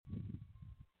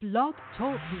Blog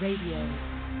Talk Radio.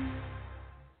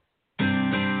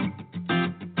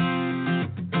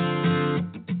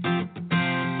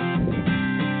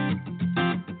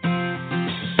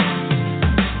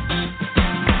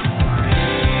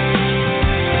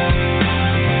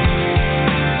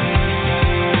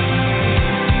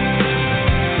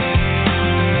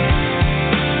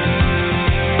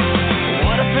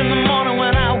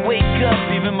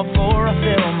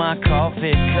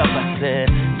 Coffee cup, I said,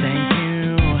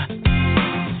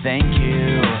 thank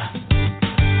you.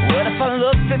 What if I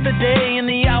looked at the day and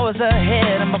the hours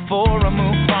ahead, and before I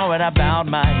moved forward, I bowed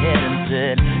my head and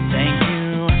said, thank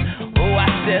you. Oh,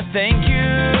 I said, thank you.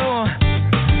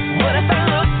 What if I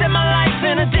looked at my life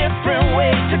in a different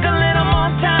way, took a little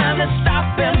more time to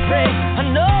stop and pray? I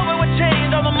know it would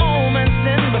change all the moments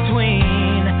in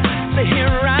between. So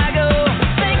here I go.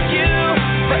 Thank you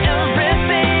for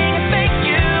everything.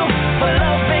 For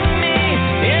loving me,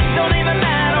 it don't even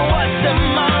matter what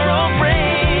tomorrow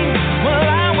brings. Well,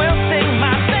 I will sing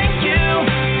my thank you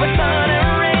for sun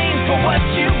and rain, for what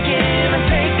you give and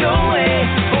take away,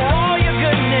 for all your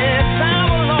goodness. I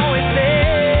will always say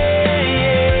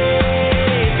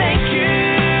thank you.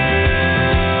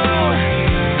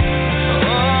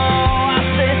 Oh, I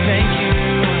say thank you.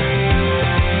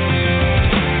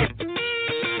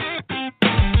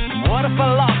 What if I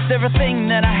lost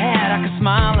everything that I had? I could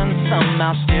smile and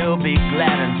somehow still be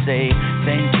glad and say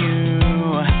thank you,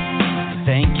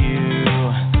 thank you.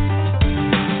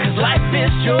 'Cause life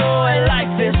is joy,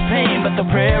 life is pain, but the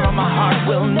prayer of my heart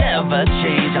will never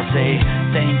change. I'll say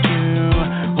thank you,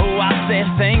 oh, I'll say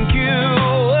thank you.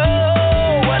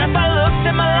 Oh, what if I looked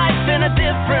at my life in a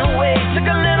different way, took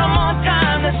a little more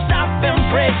time to stop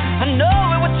and pray? I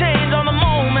know it would change all the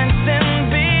moments in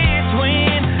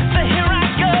between. So here I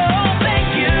go.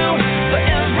 Thank you for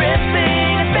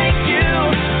everything. Thank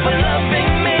you for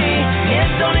loving me.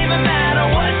 It don't even matter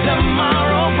what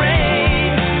tomorrow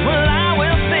brings. Well, I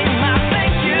will sing my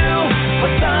thank you for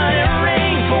sun and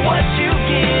rain, for what you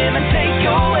give and take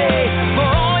away, for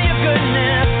all your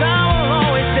goodness. I will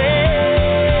always say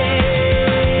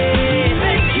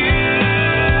thank you.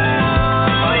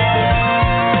 Oh, yeah.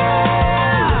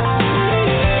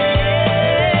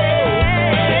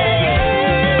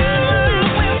 I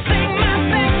will sing my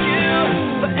thank you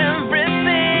for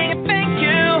everything. Thank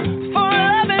you for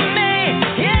loving me.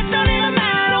 It don't even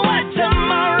matter what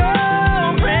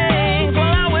tomorrow brings. Well,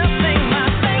 I will sing my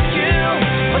thank you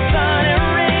for sun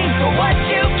and rain, for what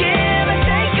you give and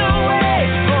take away,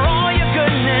 for all your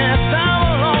goodness. I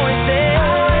will always say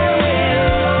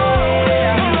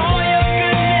for all your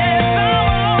goodness. I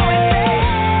will always say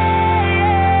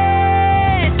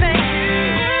thank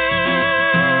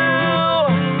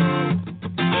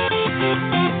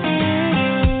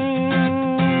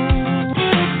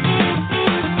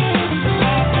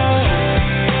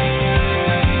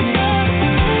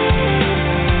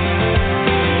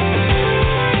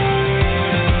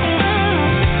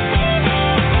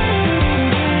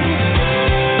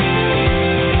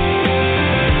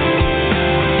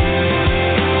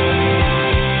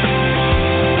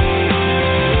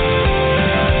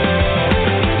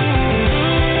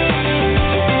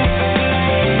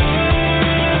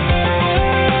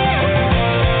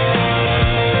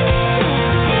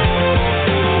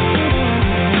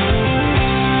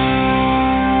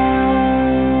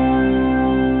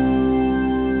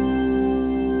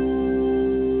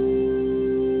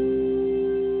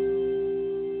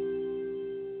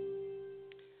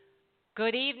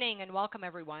Good evening and welcome,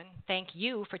 everyone. Thank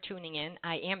you for tuning in.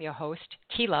 I am your host,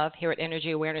 T Love, here at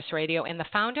Energy Awareness Radio, and the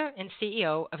founder and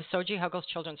CEO of Soji Huggles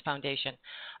Children's Foundation,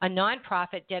 a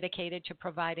nonprofit dedicated to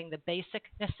providing the basic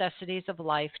necessities of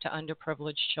life to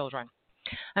underprivileged children.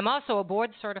 I'm also a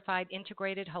board-certified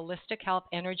integrated holistic health,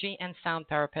 energy, and sound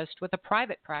therapist with a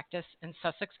private practice in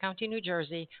Sussex County, New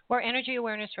Jersey, where Energy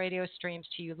Awareness Radio streams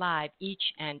to you live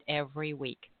each and every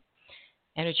week.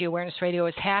 Energy Awareness Radio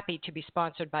is happy to be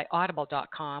sponsored by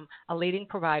Audible.com, a leading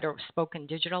provider of spoken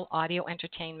digital audio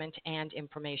entertainment and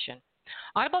information.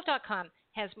 Audible.com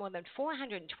has more than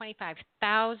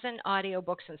 425,000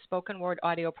 audiobooks and spoken word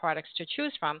audio products to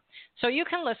choose from, so you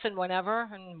can listen whenever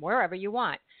and wherever you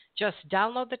want. Just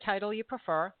download the title you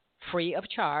prefer, free of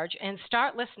charge, and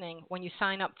start listening when you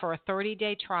sign up for a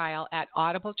 30-day trial at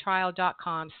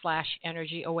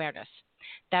audibletrial.com/energyawareness.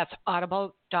 That's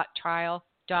audible.trial.com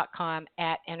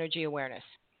at Energy Awareness.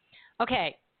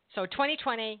 Okay, so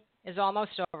 2020 is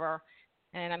almost over,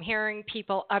 and I'm hearing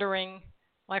people uttering,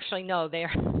 well, actually, no,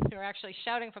 they're actually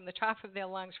shouting from the top of their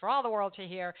lungs for all the world to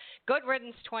hear, good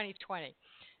riddance 2020.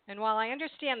 And while I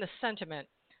understand the sentiment,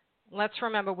 let's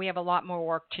remember we have a lot more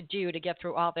work to do to get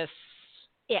through all this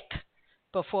ick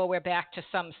before we're back to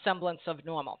some semblance of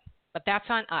normal. But that's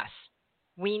on us.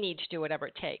 We need to do whatever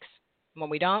it takes. When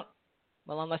we don't,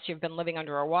 well, unless you've been living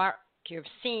under a rock, you've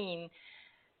seen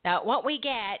that what we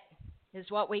get is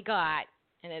what we got,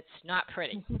 and it's not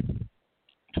pretty.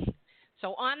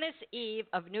 So on this eve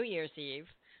of New Year's Eve,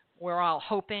 we're all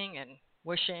hoping and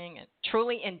wishing and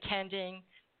truly intending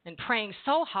and praying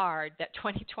so hard that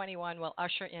 2021 will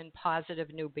usher in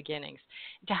positive new beginnings.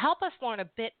 To help us learn a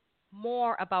bit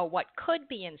more about what could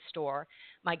be in store,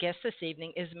 my guest this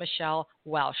evening is Michelle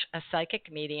Welch, a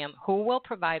psychic medium who will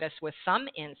provide us with some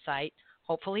insight,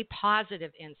 hopefully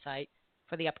positive insight,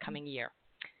 for the upcoming year.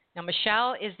 Now,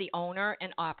 Michelle is the owner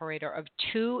and operator of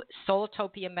 2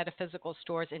 Soultopia metaphysical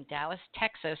stores in Dallas,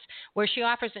 Texas, where she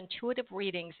offers intuitive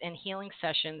readings and healing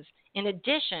sessions in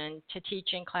addition to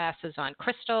teaching classes on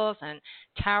crystals and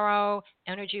tarot,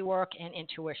 energy work, and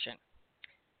intuition.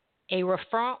 A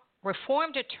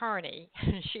reformed attorney,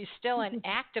 she's still an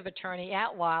active attorney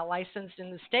at law licensed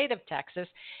in the state of Texas,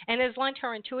 and has lent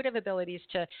her intuitive abilities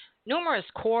to numerous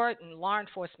court and law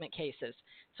enforcement cases.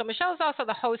 So Michelle is also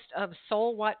the host of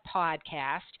Soul What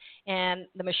podcast and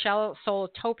the Michelle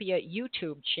Soultopia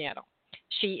YouTube channel.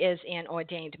 She is an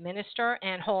ordained minister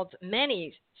and holds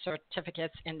many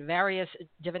certificates in various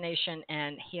divination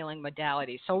and healing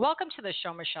modalities. So welcome to the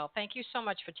show, Michelle. Thank you so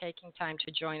much for taking time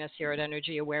to join us here at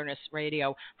Energy Awareness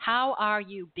Radio. How are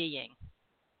you being?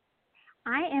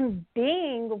 I am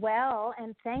being well,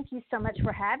 and thank you so much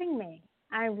for having me.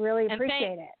 I really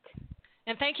appreciate it.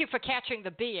 And thank you for catching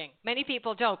the being. Many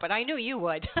people don't, but I knew you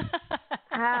would.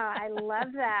 I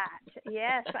love that.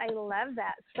 Yes, I love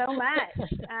that so much.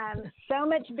 So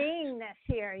much beingness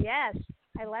here. Yes,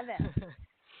 I love it.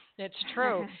 It's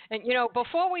true. And, you know,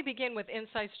 before we begin with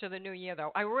insights to the new year,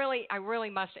 though, I really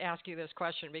must ask you this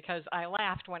question because I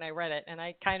laughed when I read it, and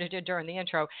I kind of did during the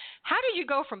intro. How did you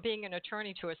go from being an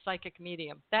attorney to a psychic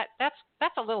medium? That's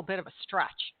a little bit of a stretch.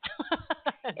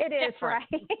 It is, right?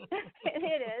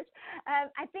 It is.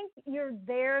 I think you're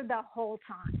there the whole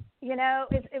time. You know,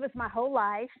 it was my whole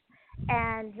life,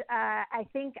 and I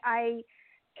think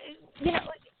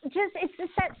it's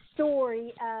just that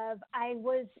story of I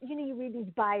was, you read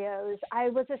these bios. I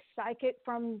was a psychic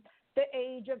from the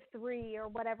age of 3 or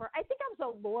whatever. I think I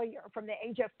was a lawyer from the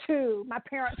age of 2. My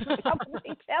parents would probably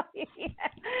tell you.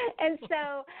 And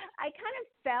so I kind of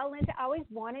fell into, I always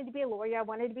wanted to be a lawyer. I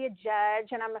wanted to be a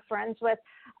judge, and I'm friends with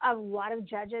a lot of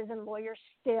judges and lawyers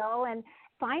still. And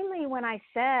finally, when I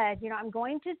said, I'm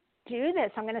going to do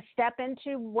this, I'm going to step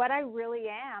into what I really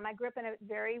am. I grew up in a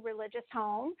very religious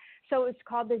home, so it's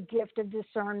called the gift of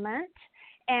discernment.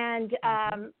 And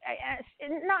I'm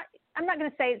not going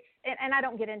to say it's, and I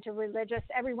don't get into religious.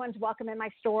 Everyone's welcome in my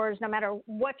stores, no matter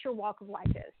what your walk of life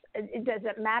is. It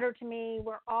doesn't matter to me.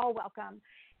 We're all welcome.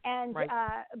 And right.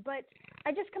 But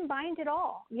I just combined it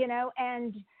all,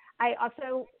 and I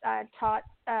also taught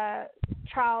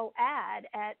trial ad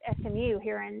at SMU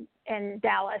here in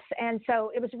Dallas. And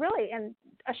so it was really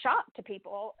a shock to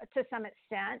people to some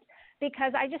extent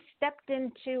because I just stepped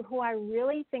into who I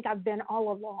really think I've been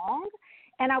all along.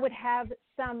 And I would have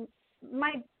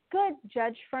my good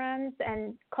judge friends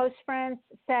and close friends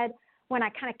said, when I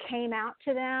kind of came out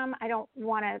to them, I don't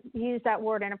want to use that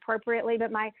word inappropriately,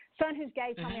 but my son who's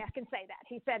gay told me I can say that.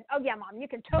 He said, oh, yeah, Mom, you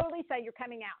can totally say you're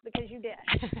coming out because you did.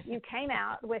 You came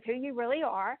out with who you really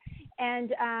are.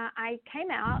 And I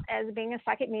came out as being a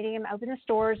psychic medium, opened the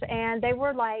stores, and they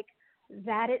were like,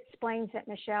 that explains it,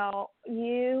 Michelle.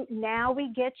 Now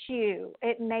we get you.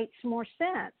 It makes more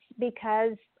sense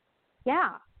because,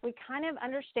 yeah, we kind of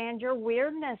understand your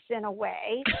weirdness in a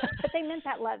way, but they meant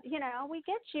that love. We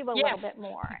get you a little bit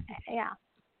more. Yeah.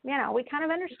 We kind of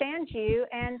understand you,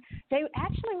 and they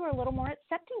actually were a little more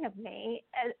accepting of me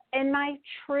in my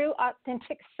true,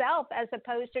 authentic self as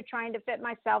opposed to trying to fit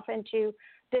myself into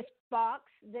this box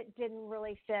that didn't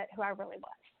really fit who I really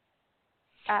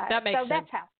was. That makes sense. So that's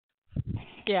how.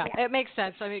 Yeah, it makes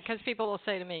sense. I mean, because people will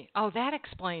say to me, oh, that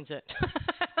explains it.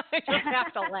 I just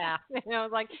have to laugh.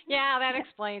 Like, yeah, that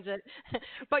explains it.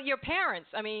 But your parents,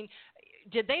 I mean,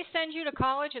 did they send you to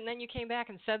college and then you came back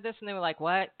and said this and they were like,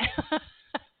 what?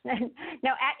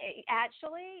 No,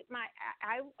 actually,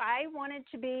 I wanted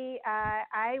to be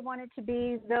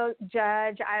the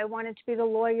judge. I wanted to be the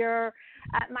lawyer.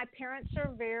 My parents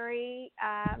are very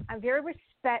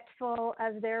respectful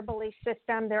of their belief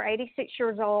system. They're 86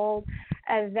 years old.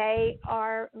 They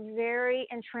are very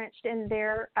entrenched in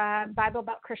their Bible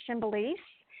about Christian beliefs.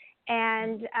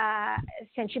 And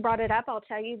since you brought it up, I'll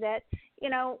tell you that,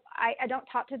 I don't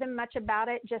talk to them much about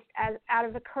it just as out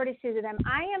of a courtesy to them.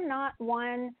 I am not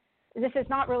one, this is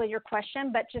not really your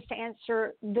question, but just to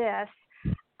answer this,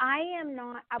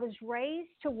 I was raised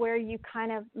to where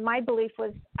my belief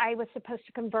was I was supposed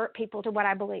to convert people to what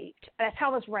I believed. That's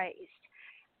how I was raised.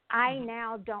 I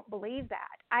now don't believe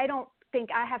that. I don't think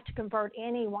I have to convert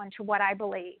anyone to what I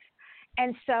believe.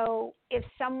 And so if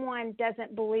someone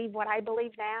doesn't believe what I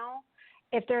believe now,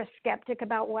 if they're a skeptic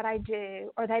about what I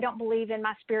do, or they don't believe in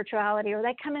my spirituality, or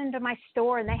they come into my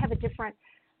store and they have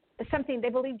something they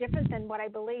believe different than what I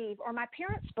believe, or my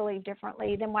parents believe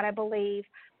differently than what I believe,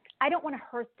 I don't want to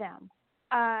hurt them.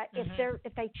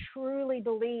 If they truly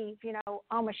believe,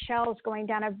 oh, Michelle's going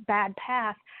down a bad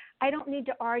path, I don't need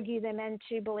to argue them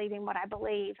into believing what I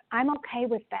believe. I'm okay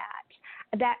with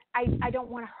that. That I don't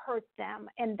want to hurt them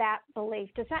in that belief.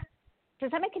 Does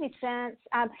that make any sense?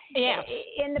 Yeah.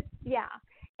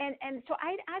 And so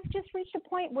I've just reached a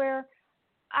point where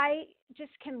I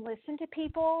just can listen to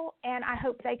people, and I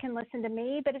hope they can listen to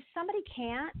me. But if somebody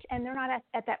can't, and they're not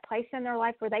at that place in their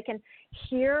life where they can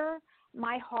hear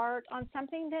my heart on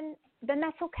something, then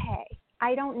that's okay.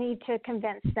 I don't need to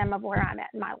convince them of where I'm at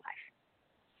in my life.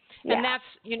 Yeah.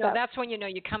 And that's when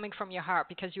you're coming from your heart,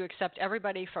 because you accept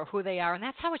everybody for who they are, and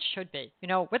that's how it should be. I'd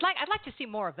like to see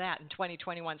more of that in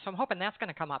 2021. So I'm hoping that's going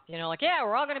to come up. We're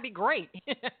all going to be great.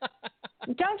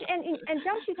 Don't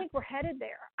you think we're headed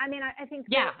there? I mean, I think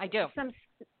I do. Some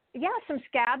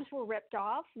scabs were ripped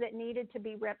off that needed to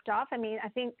be ripped off. I mean,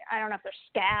 I don't know if they're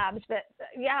scabs, but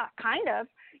yeah, kind of.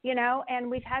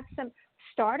 And we've had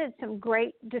started some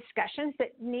great discussions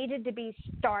that needed to be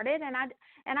started, and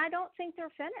I don't think they're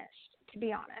finished, to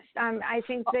be honest. I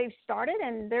think they've started,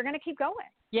 and they're going to keep going.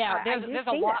 Yeah, there's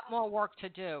a lot more work to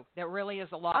do. There really is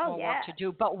a lot more work to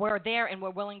do, but we're there and we're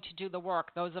willing to do the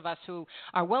work. Those of us who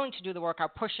are willing to do the work are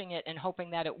pushing it and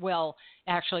hoping that it will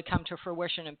actually come to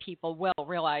fruition, and people will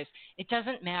realize it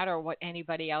doesn't matter what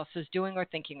anybody else is doing or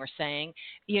thinking or saying.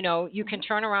 You can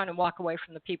turn around and walk away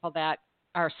from the people that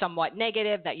are somewhat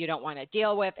negative, that you don't want to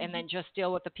deal with, and then just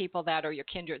deal with the people that are your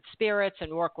kindred spirits and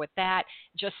work with that.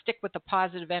 Just stick with the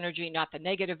positive energy, not the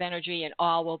negative energy, and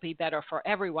all will be better for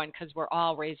everyone, because we're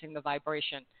all raising the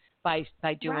vibration by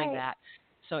doing that.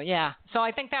 So, yeah. So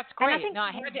I think that's great.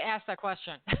 I had to ask that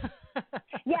question.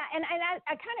 Yeah, and I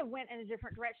kind of went in a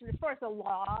different direction as far as the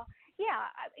law. Yeah,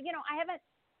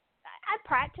 I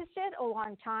practiced it a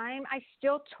long time. I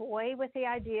still toy with the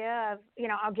idea of,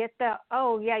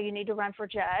 I'll get you need to run for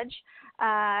judge,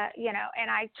 and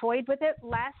I toyed with it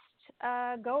last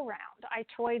go round. I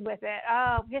toyed with it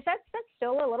because that's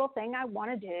still a little thing I want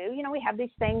to do. We have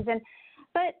these things,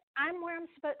 but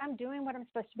I'm doing what I'm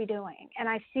supposed to be doing, and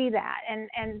I see that.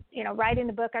 And writing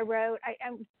the book I wrote,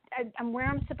 I'm where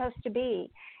I'm supposed to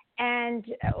be, and.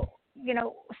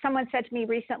 Someone said to me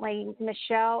recently,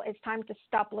 Michelle, it's time to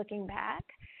stop looking back.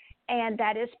 And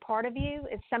that is part of you.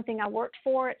 It's something I worked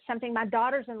for. It's something my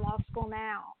daughter's in law school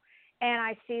now. And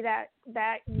I see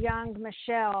that young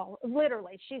Michelle,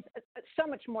 literally, she's so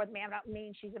much more than me. I don't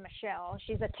mean she's a Michelle.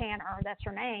 She's a Tanner. That's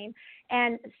her name.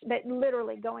 But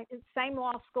literally going to the same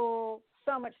law school,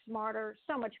 so much smarter,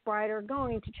 so much brighter,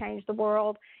 going to change the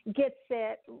world, gets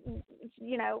it,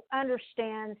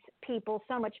 understands people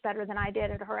so much better than I did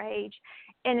at her age.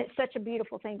 And it's such a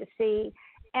beautiful thing to see.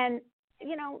 And,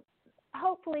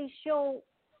 hopefully she'll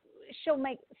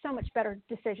make so much better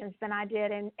decisions than I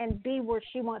did and be where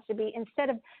she wants to be,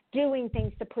 instead of doing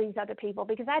things to please other people,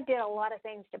 because I did a lot of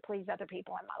things to please other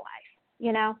people in my life,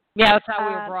 Yeah, that's how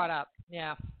we were brought up.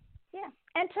 Yeah. Yeah,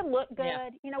 and to look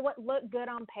good, what looked good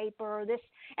on paper,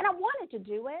 and I wanted to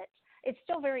do it. It's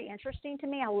still very interesting to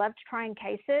me. I loved trying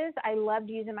cases. I loved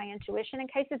using my intuition in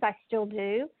cases. I still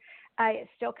do. It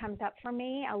still comes up for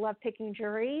me. I love picking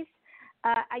juries.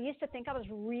 I used to think I was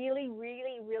really,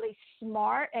 really, really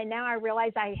smart, and now I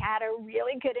realize I had a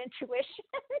really good intuition.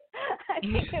 I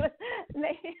think it was,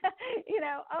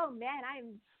 oh man,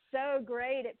 I'm so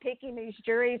great at picking these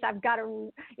juries. I've got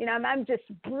to, I'm just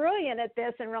brilliant at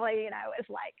this, and really, it's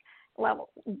like,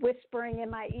 whispering in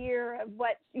my ear of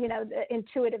what, the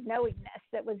intuitive knowingness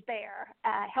that was there,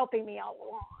 helping me all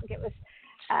along. It was,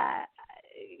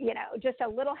 just a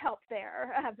little help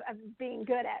there of being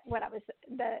good at what I was,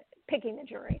 picking the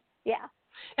jury. Yeah.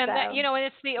 And that, and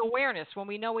it's the awareness. When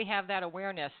we know we have that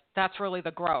awareness, that's really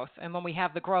the growth. And when we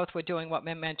have the growth, we're doing what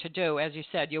we're meant to do. As you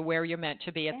said, you're where you're meant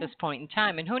to be at this point in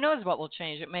time. And who knows what will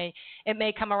change? It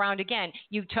may come around again.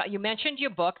 You mentioned your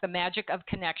book, The Magic of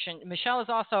Connection. Michelle is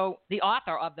also the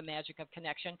author of The Magic of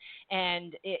Connection,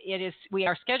 and we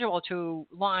are scheduled to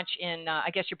launch in. I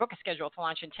guess your book is scheduled to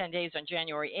launch in 10 days on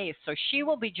January 8th. So she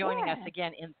will be joining us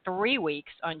again in 3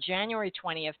 weeks on January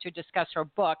 20th to discuss her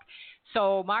book.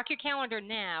 So mark your calendar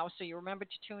now so you remember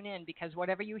to tune in, because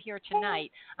whatever you hear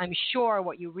tonight, I'm sure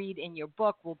what you read in your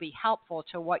book will be helpful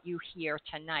to what you hear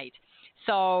tonight.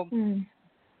 So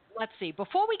let's see.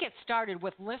 Before we get started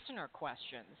with listener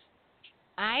questions,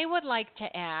 I would like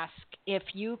to ask if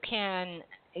you can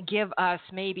give us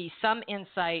maybe some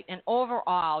insight, an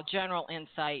overall general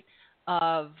insight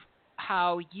of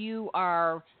how you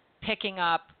are picking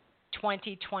up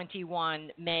 2021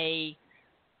 may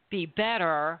be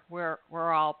better. We're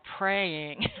all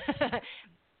praying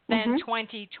than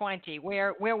 2020,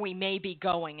 where we may be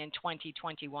going in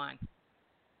 2021.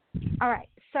 All right.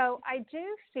 So I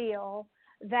do feel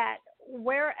that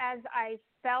whereas I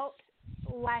felt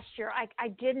last year, I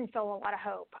didn't feel a lot of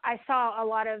hope. I saw a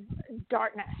lot of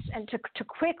darkness. And to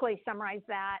quickly summarize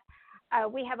that,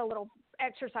 we have a little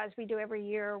exercise we do every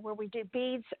year where we do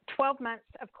beads, 12 months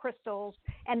of crystals,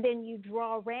 and then you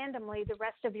draw randomly the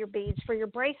rest of your beads for your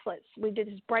bracelets. We did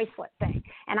this bracelet thing,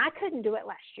 and I couldn't do it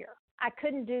last year. I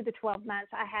couldn't do the 12 months.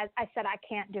 I said I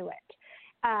can't do it.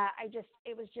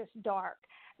 It was just dark.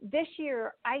 This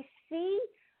year, I see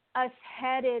us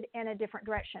headed in a different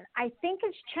direction. I think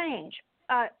it's change.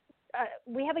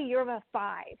 We have a year of a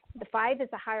 5. The 5 is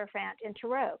a Hierophant in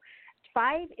Tarot.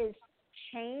 5 is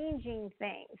changing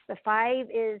things. The 5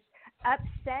 is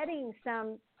upsetting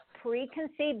some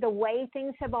preconceived, the way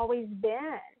things have always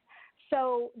been.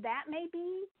 So that may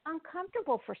be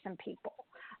uncomfortable for some people,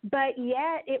 but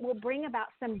yet it will bring about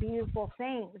some beautiful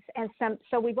things. And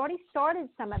so we've already started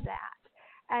some of that.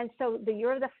 And so the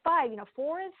year of the 5,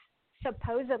 4 is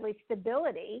supposedly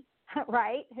stability,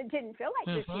 right? It didn't feel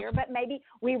like this year, but maybe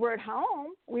we were at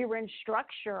home, we were in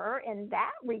structure in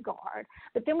that regard.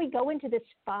 But then we go into this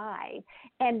 5,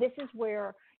 and this is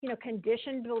where,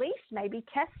 conditioned beliefs may be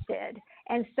tested.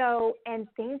 And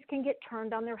things can get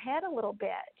turned on their head a little bit.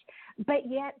 But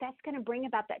yet that's going to bring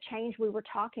about that change we were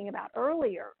talking about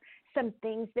earlier, some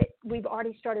things that we've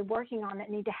already started working on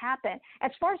that need to happen.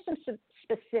 As far as some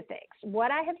specifics,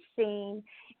 what I have seen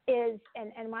is,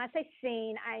 and when I say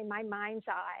seen, in my mind's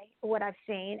eye, what I've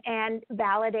seen and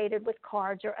validated with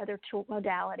cards or other tool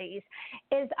modalities,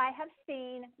 is I have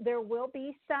seen there will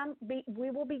be we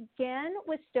will begin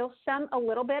with still a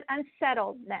little bit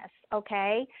unsettledness,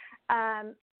 okay?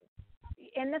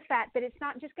 In the fact that it's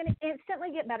not just going to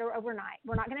instantly get better overnight.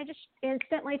 We're not going to just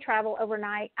instantly travel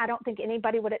overnight. I don't think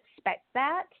anybody would expect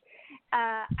that.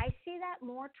 I see that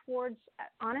more towards,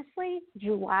 honestly,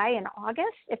 July and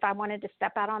August, if I wanted to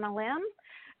step out on a limb.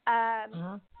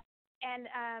 And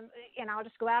I'll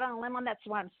just go out on a limb on that's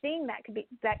what I'm seeing.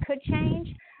 That could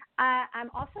change.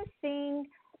 I'm also seeing,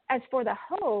 as for the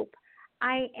hope,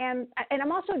 and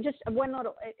I'm also just one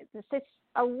little, it's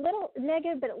a little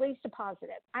negative, but at least a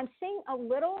positive. I'm seeing a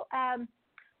little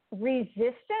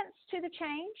resistance to the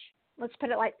change. Let's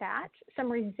put it like that.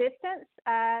 Some resistance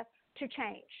to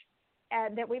change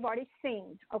that we've already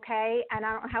seen, okay? And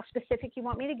I don't know how specific you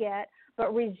want me to get,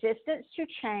 but resistance to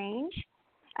change.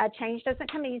 Change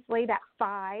doesn't come easily, that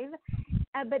 5.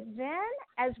 But then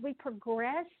as we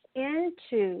progress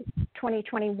into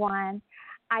 2021,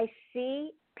 I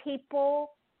see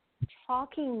people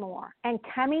talking more and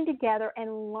coming together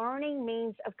and learning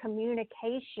means of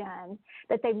communication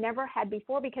that they've never had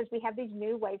before, because we have these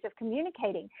new ways of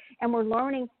communicating, and we're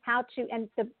learning how to, and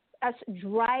us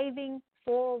driving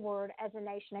forward as a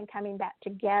nation and coming back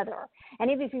together.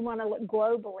 And even if you want to look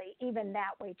globally, even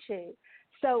that way too.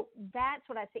 So that's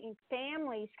what I see,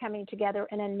 families coming together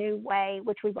in a new way,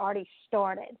 which we've already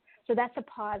started. So that's a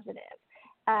positive.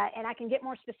 And I can get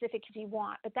more specific if you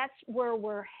want, but that's where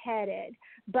we're headed.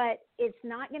 But it's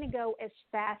not going to go as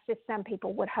fast as some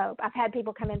people would hope. I've had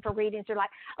people come in for readings. They're like,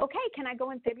 okay, can I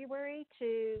go in February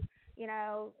to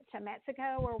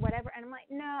Mexico or whatever? And I'm like,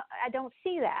 no, I don't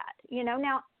see that.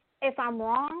 Now, if I'm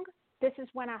wrong, this is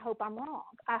when I hope I'm wrong.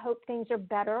 I hope things are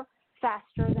better,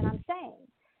 faster than I'm saying.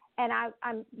 And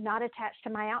I'm not attached to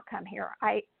my outcome here.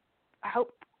 I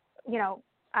hope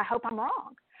I'm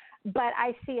wrong. But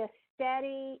I see a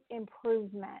steady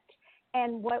improvement,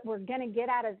 and what we're going to get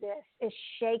out of this is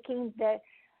shaking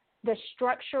the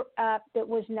structure up that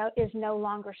is no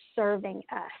longer serving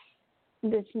us.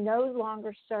 That's no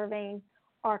longer serving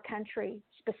our country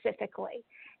specifically,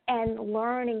 and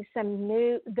learning the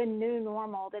new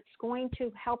normal that's going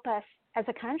to help us as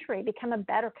a country become a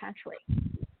better country.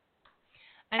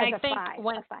 And I think a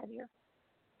 5-year.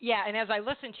 Yeah, and as I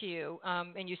listened to you,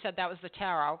 and you said that was the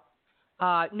tarot.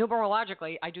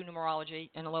 Numerologically, I do numerology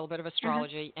and a little bit of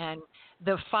astrology, and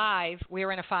the 5,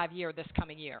 we're in a 5-year this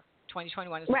coming year,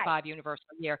 2021 is the Right. 5 universal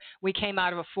year. We came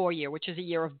out of a 4 year, which is a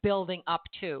year of building up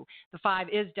to. The 5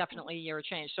 is definitely a year of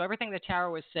change. So everything that Tara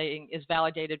was saying is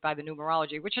validated by the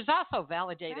numerology, which is also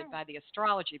validated by the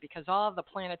astrology, because all of the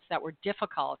planets that were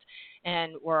difficult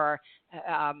and were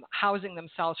housing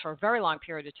themselves for a very long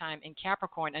period of time in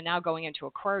Capricorn are now going into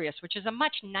Aquarius, which is a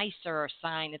much nicer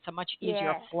sign. It's a much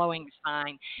easier flowing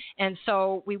sign. And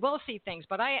so we will see things.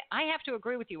 But I have to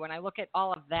agree with you. When I look at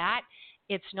all of that,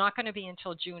 it's not going to be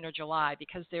until June or July,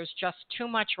 because there's just too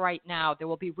much right now. There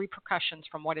will be repercussions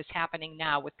from what is happening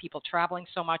now with people traveling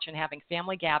so much and having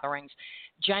family gatherings.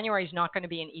 January is not going to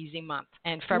be an easy month,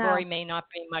 and February may not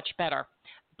be much better.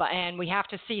 And we have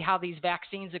to see how these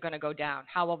vaccines are going to go down.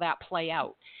 How will that play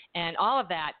out? And all of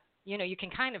that, you can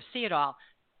kind of see it all.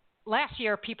 Last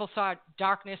year, people saw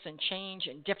darkness and change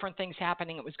and different things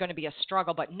happening. It was going to be a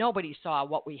struggle, but nobody saw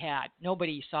what we had.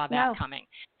 Nobody saw that coming.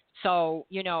 So,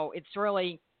 it's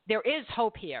really, there is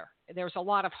hope here. There's a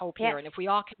lot of hope here. And if we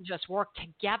all can just work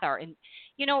together, and,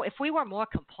 if we were more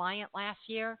compliant last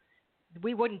year,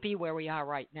 we wouldn't be where we are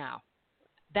right now.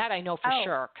 That I know for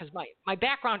sure, because my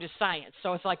background is science.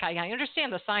 So it's like I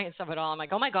understand the science of it all. I'm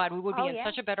like, oh, my God, we would be in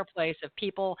such a better place if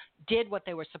people did what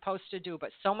they were supposed to do. But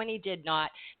so many did not.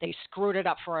 They screwed it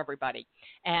up for everybody.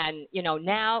 And,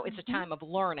 now it's a time of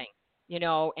learning,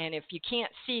 and if you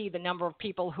can't see the number of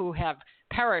people who have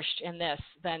perished in this,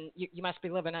 then you must be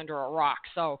living under a rock.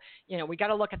 So, we got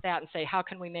to look at that and say, how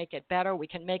can we make it better? We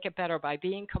can make it better by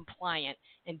being compliant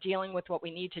and dealing with what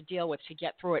we need to deal with to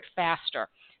get through it faster.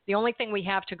 The only thing we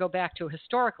have to go back to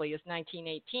historically is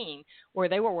 1918, where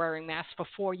they were wearing masks for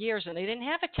 4 years and they didn't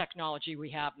have the technology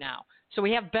we have now. So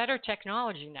we have better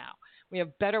technology now. We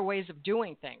have better ways of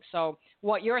doing things. So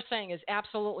what you're saying is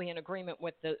absolutely in agreement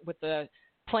with the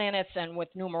planets and with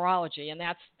numerology, and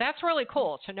that's really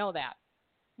cool to know that.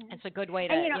 It's a good way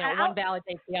to one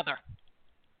validates the other.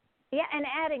 Yeah, and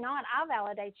adding on, I'll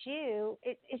validate you.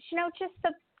 It's just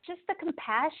the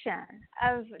compassion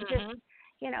of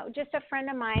just a friend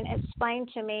of mine explained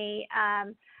to me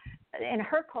in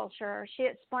her culture, she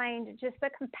explained just the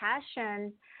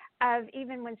compassion of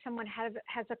even when someone has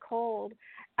a cold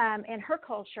in her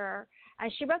culture.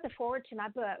 And she wrote the foreword to my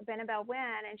book, Benabel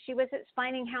Wynn, and she was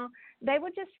explaining how they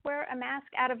would just wear a mask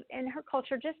in her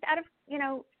culture just out of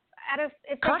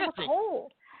if they have a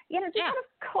cold. Out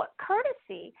of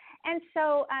courtesy. And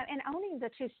so, and owning the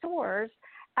 2 stores,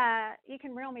 you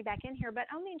can reel me back in here, but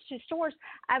owning 2 stores,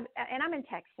 and I'm in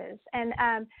Texas, and,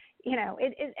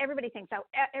 everybody thinks,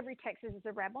 every Texas is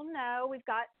a rebel. No, we've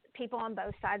got people on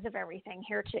both sides of everything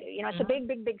here too. It's a big,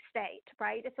 big, big state,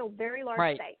 right? It's a very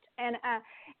large state.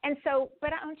 And so,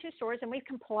 but I own 2 stores, and we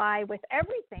comply with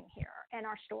everything here in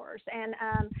our stores.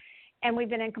 And we've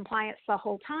been in compliance the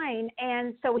whole time.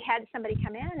 And so we had somebody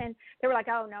come in, and they were like,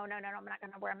 oh, no, I'm not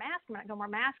going to wear a mask. I'm not going to wear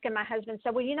a mask. And my husband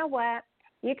said, well, you know what?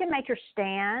 You can make your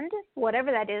stand,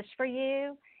 whatever that is for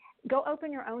you. Go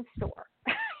open your own store.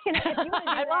 If you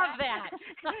I love that.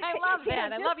 I love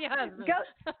that. I love your husband.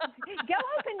 Go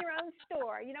open your own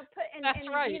store. That's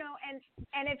right.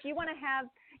 And if you want to have,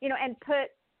 and put.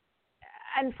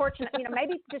 Unfortunately,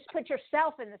 maybe just put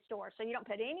yourself in the store so you don't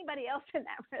put anybody else in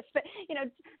that risk. But,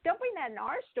 don't bring that in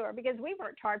our store, because we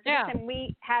worked hard for this, and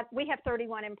we have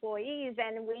 31 employees,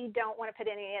 and we don't want to put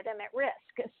any of them at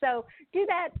risk. So do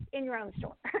that in your own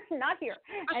store, not here.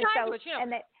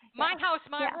 My house,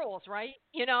 my rules, right?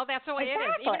 That's the way it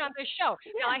is. Even on this show,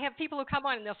 I have people who come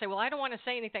on and they'll say, well, I don't want to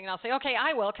say anything. And I'll say, okay,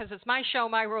 I will, because it's my show,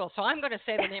 my rules. So I'm going to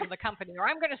say the name of the company, or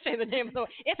I'm going to say the name of the.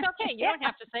 It's okay. You don't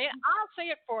have to say it. I'll say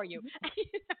it for you.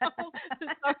 So,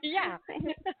 yeah.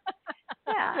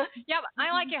 Yeah,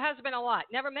 I like your husband a lot.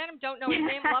 Never met him, don't know his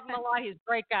name, love him a lot. He's a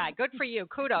great guy. Good for you.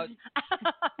 Kudos.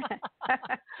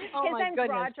 His name's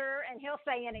Roger, and he'll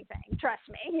say anything. Trust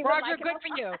me. Roger, good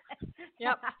for you.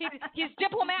 Yep. He's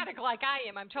diplomatic like I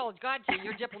am. I'm told, God, gee,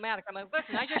 you're diplomatic. I'm like,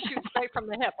 listen, I just shoot straight from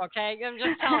the hip, okay? I'm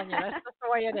just telling you. That's just the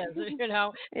way it is,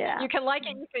 Yeah. You can like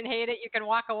it, you can hate it, you can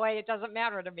walk away. It doesn't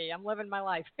matter to me. I'm living my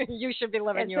life. You should be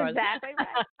living yours. Exactly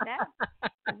right. Yeah.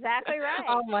 Exactly right.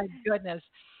 Oh, my goodness.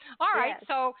 All right,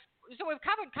 so we've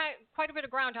covered quite a bit of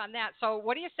ground on that. So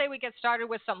what do you say we get started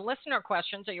with some listener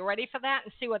questions? Are you ready for that,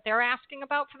 and see what they're asking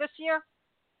about for this year?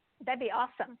 That'd be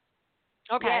awesome.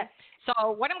 Okay. Yes.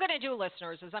 So what I'm going to do,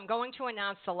 listeners, is I'm going to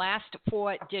announce the last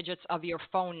 4 digits of your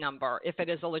phone number, if it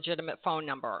is a legitimate phone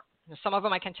number. Some of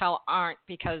them I can tell aren't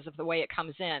because of the way it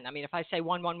comes in. I mean, if I say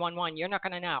 1111, you're not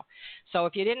going to know. So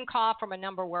if you didn't call from a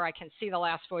number where I can see the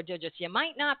last 4 digits, you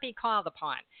might not be called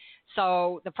upon.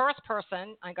 So the first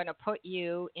person, I'm going to put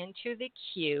you into the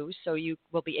queue so you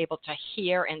will be able to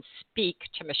hear and speak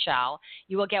to Michelle.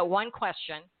 You will get 1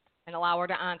 question. and allow her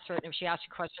to answer it. And if she asks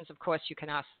you questions, of course, you can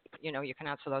ask, you can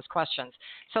answer those questions.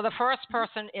 So the first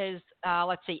person is,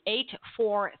 let's see,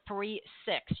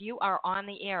 8436. You are on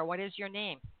the air. What is your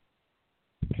name?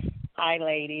 Hi,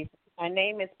 ladies. My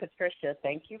name is Patricia.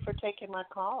 Thank you for taking my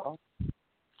call.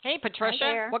 Hey,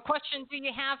 Patricia. What questions do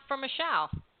you have for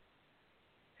Michelle?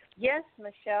 Yes,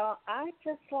 Michelle, I'd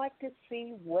just like to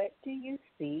see, what do you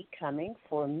see coming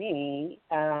for me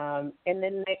in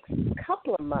the next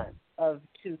couple of months of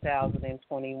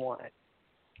 2021?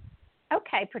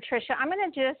 Okay, Patricia, I'm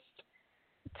going to just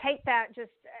take that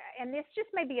and this just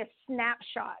may be a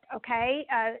snapshot, okay?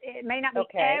 It may not be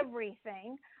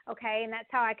everything, okay? And that's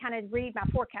how I kind of read my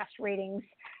forecast readings,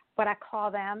 what I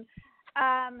call them.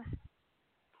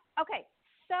 Okay,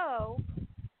 so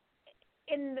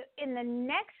in the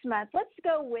next month, let's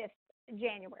go with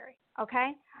January,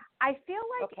 okay? I feel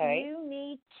like you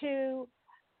need to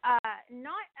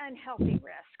not unhealthy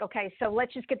risk, okay? So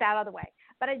let's just get that out of the way.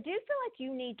 But I do feel like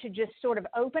you need to just sort of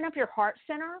open up your heart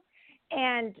center,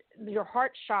 and your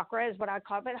heart chakra is what I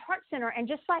call it, but heart center, and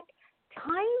just like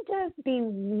kind of be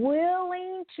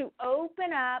willing to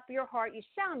open up your heart. You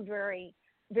sound very,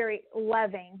 very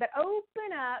loving, but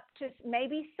open up to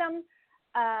maybe something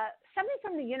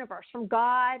from the universe, from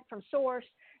God, from source,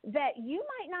 that you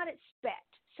might not expect.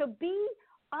 So be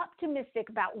optimistic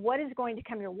about what is going to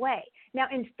come your way. Now,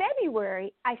 in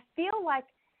February, I feel like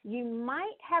you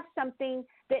might have something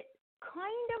that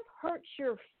kind of hurts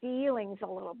your feelings a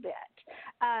little bit.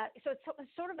 So it's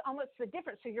sort of almost the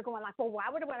difference. So you're going like, well, why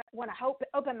would I want to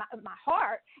open my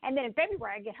heart, and then in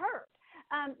February I get hurt?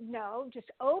 No, just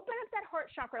open up that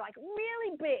heart chakra like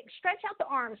really big. Stretch out the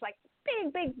arms like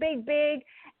big, big, big, big,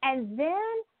 and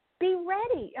then be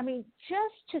ready. I mean,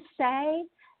 just to say,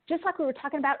 just like we were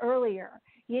talking about earlier,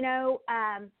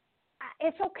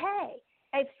 it's okay.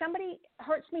 If somebody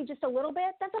hurts me just a little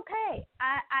bit, that's okay.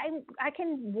 I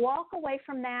can walk away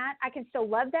from that. I can still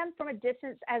love them from a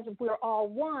distance as we're all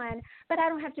one, but I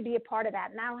don't have to be a part of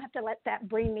that, and I don't have to let that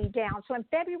bring me down. So in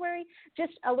February,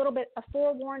 just a little bit of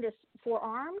forewarned is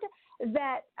forearmed,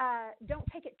 that don't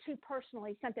take it too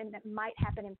personally, something that might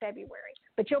happen in February,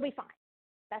 but you'll be fine.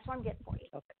 That's what I'm getting for you.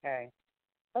 Okay.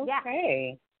 Yeah.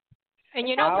 And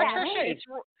Patricia,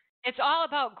 it's all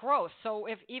about growth. So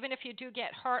even if you do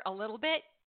get hurt a little bit,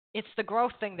 it's the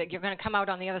growth thing that you're going to come out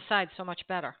on the other side so much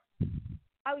better.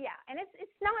 Oh yeah, and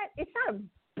it's not a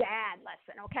bad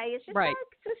lesson, okay? It's just right.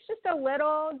 It's just a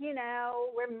little,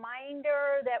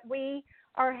 reminder that we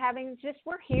are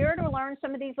we're here to learn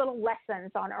some of these little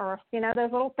lessons on Earth.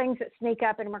 Those little things that sneak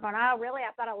up, and we're going, oh really?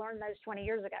 I thought I learned those 20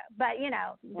 years ago. But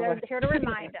they're here to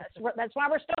remind us. That's why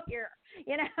we're still here.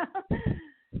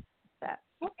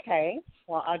 Okay.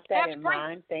 Well, I'll keep that in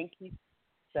mind. Thank you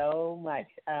so much,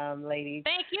 ladies.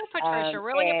 Thank you, Patricia.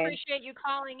 Really appreciate you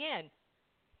calling in.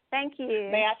 Thank you.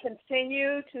 May I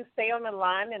continue to stay on the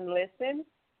line and listen?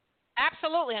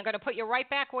 Absolutely. I'm going to put you right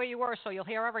back where you were so you'll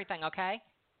hear everything, okay?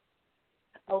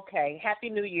 Okay. Happy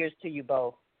New Year's to you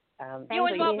both. You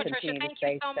as well, Patricia. Thank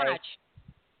you so much.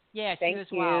 Yes, you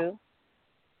as well.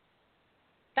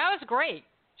 That was great.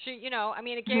 She,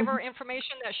 it gave her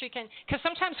information that she can, because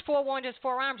sometimes forewarned is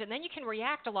forearmed, and then you can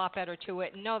react a lot better to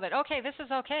it and know that, okay, this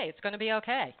is okay. It's going to be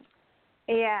okay.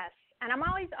 Yes. And I'm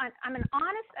an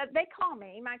honest, they call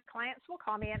me, my clients will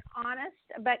call me an honest,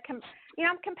 but,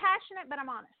 I'm compassionate, but I'm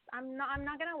honest. I'm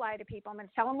not going to lie to people. I'm going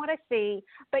to tell them what I see,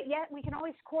 but yet we can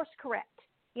always course correct,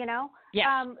 Yes.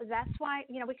 That's why,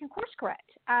 we can course correct.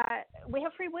 We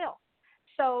have free will.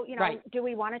 So, right. Do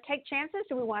we want to take chances?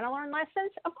 Do we want to learn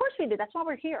lessons? Of course we do. That's why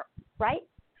we're here, right?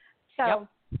 So,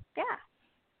 yeah.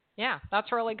 Yeah,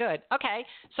 that's really good. Okay,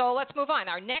 so let's move on.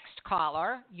 Our next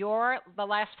caller, the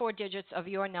last four digits of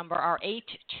your number are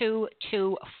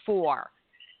 8224.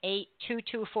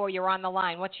 8224, you're on the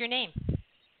line. What's your name?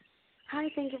 Hi,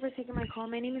 thank you for taking my call.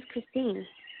 My name is Christine.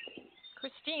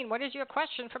 Christine, what is your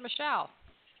question for Michelle?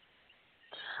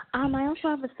 I also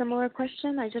have a similar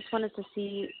question. I just wanted to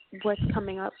see what's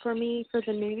coming up for me for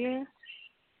the new year.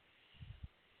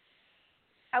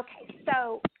 Okay,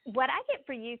 so what I get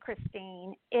for you,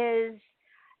 Christine, is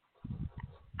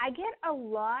I get a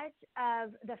lot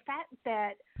of the fact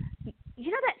that,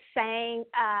 that saying,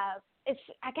 it's,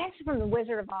 I guess, from the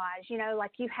Wizard of Oz,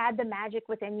 like you had the magic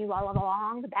within you all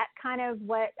along, that kind of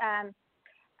what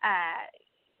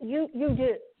you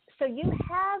do. So you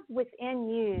have within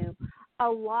you a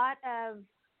lot of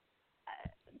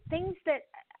things that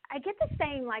I get the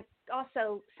saying, like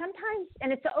also sometimes,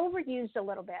 and it's overused a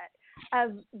little bit,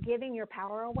 of giving your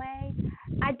power away.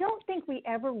 I don't think we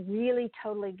ever really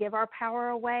totally give our power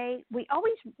away. We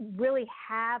always really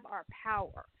have our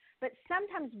power, but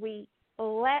sometimes we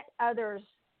let others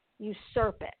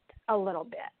usurp it. a little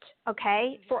bit,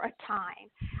 okay, for a time.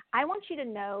 I want you to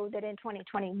know that in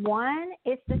 2021,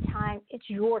 it's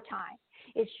your time.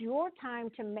 It's your time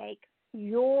to make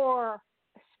your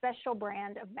special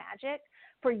brand of magic,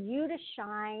 for you to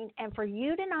shine and for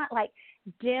you to not like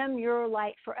dim your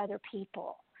light for other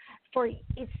people. For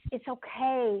it's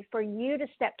okay for you to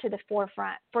step to the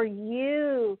forefront, for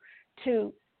you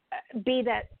to be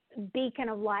that beacon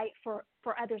of light for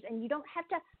others, and you don't have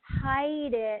to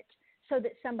hide it so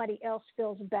that somebody else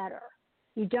feels better.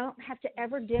 You don't have to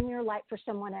ever dim your light for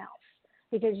someone else,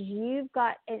 because you've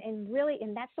got,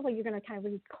 and that's the way you're going to kind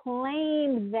of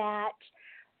reclaim that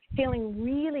feeling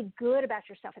really good about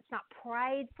yourself. It's not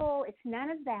prideful. It's none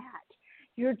of that.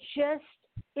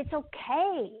 It's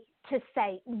okay to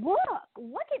say,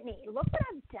 look at me. Look what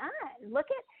I've done.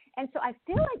 And so I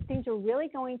feel like things are really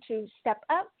going to step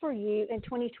up for you in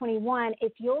 2021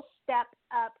 if you'll step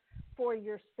up for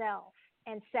yourself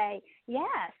and say,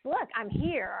 yes, look, I'm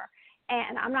here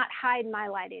and I'm not hiding my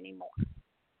light anymore.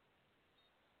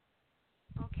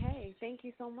 Okay, thank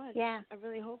you so much. Yeah. I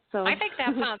really hope so. I think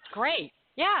that sounds great.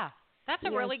 Yeah, that's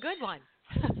a really good one.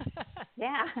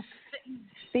 Yeah.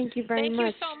 Thank you very much.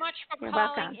 Thank you so much for You're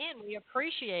calling welcome. in. We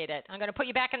appreciate it. I'm going to put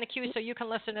you back in the queue so you can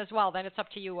listen as well. Then it's up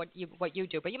to you what you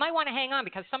do. But you might want to hang on,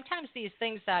 because sometimes these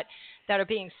things that are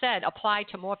being said apply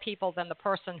to more people than the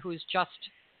person who's just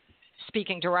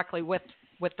speaking directly with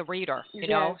the reader, you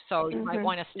know? So you might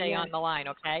want to stay on the line,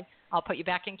 okay? I'll put you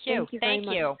back in queue. Thank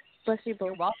you. Bless you both.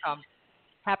 You're welcome.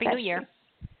 Happy New Year.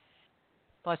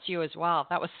 Bless you as well.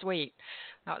 That was sweet.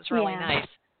 That was really nice.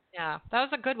 Yeah, that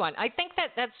was a good one. I think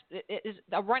that's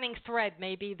a running thread,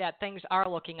 maybe, that things are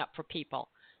looking up for people.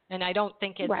 And I don't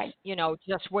think it's,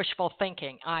 just wishful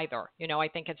thinking either. I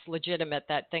think it's legitimate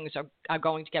that things are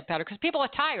going to get better, because people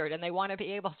are tired and they want to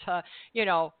be able to,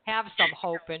 have some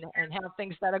hope and have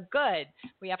things that are good.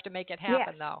 We have to make it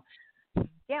happen, though.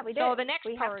 Yeah, we do. So the next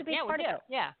have to be part of it.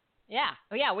 Yeah. Yeah,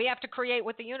 we have to create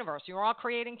with the universe. You're all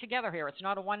creating together here. It's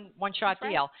not a one-shot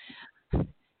deal.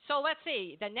 So let's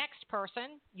see. The next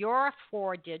person, your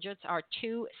 4 digits are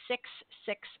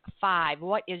 2665.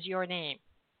 What is your name?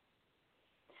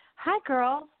 Hi,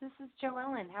 girls. This is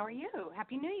Joellen. How are you?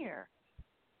 Happy New Year.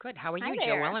 Good. How are you, Hi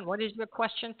there. Joellen? What is your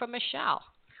question for Michelle?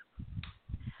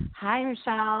 Hi,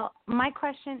 Michelle. My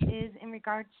question is in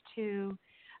regards to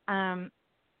I'm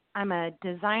a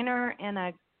designer and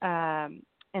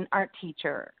an art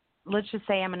teacher. Let's just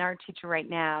say I'm an art teacher right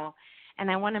now, and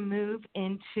I want to move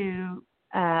into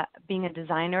being a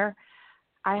designer.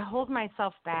 I hold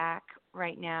myself back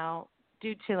right now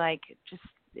due to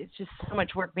it's just so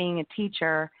much work being a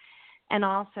teacher, and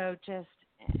also just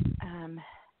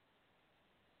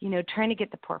trying to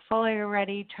get the portfolio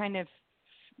ready, trying to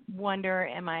wonder,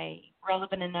 am I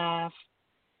relevant enough?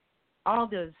 All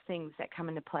those things that come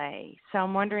into play. So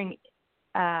I'm wondering,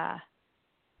 am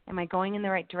I going in the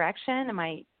right direction?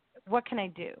 What can I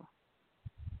do?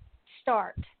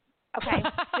 Start. Okay,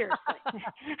 seriously.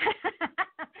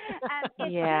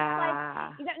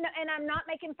 Yeah. Just like, and I'm not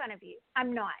making fun of you.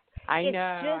 I'm not. I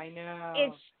know.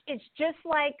 It's just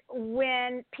like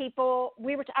when people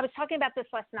I was talking about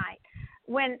this last night.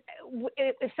 When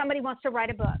if somebody wants to write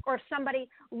a book, or if somebody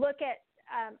look at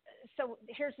so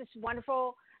here's this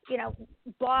wonderful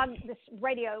blog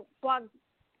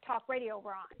talk radio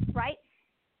we're on, right?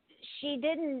 She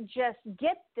didn't just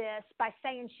get this by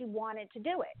saying she wanted to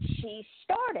do it. She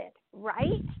started,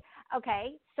 right?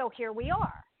 Okay, so here we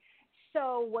are.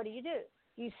 So what do?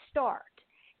 You start.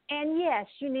 And yes,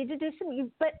 you need to do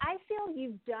but I feel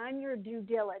you've done your due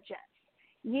diligence.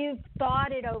 You've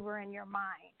thought it over in your mind.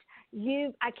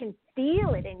 I can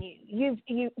feel it in you.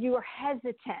 You are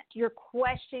hesitant. You're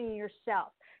questioning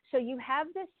yourself. So you have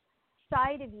this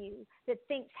side of you that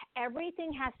thinks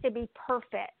everything has to be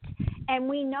perfect. And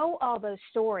we know all those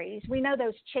stories. We know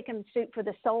those Chicken Soup for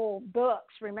the Soul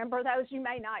books. Remember those? You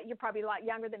may not. You're probably a lot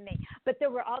younger than me. But there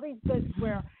were all these books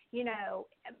where,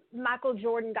 Michael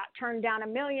Jordan got turned down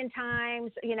 1 million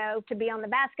times, to be on the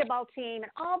basketball team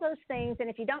and all those things. And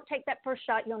if you don't take that first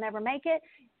shot, you'll never make it.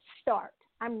 Start.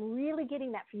 I'm really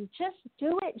getting that for you. Just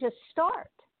do it. Just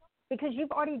start. Because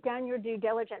you've already done your due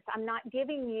diligence. I'm not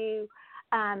giving you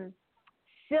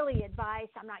silly advice.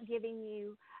 I'm not giving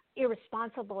you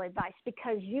irresponsible advice,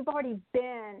 because you've already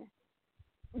been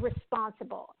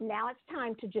responsible. Now it's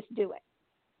time to just do it.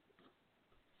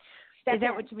 Is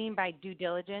that what you mean by due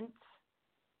diligence?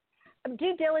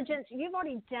 Due diligence, you've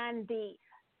already done the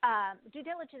due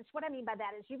diligence. What I mean by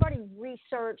that is you've already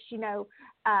researched,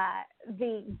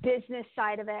 the business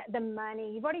side of it, the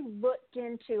money. You've already looked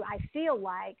into, I feel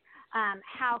like,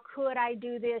 How could I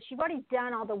do this? You've already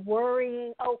done all the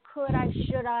worrying. Oh, could I?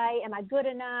 Should I? Am I good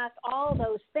enough? All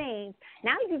those things.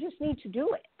 Now you just need to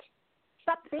do it.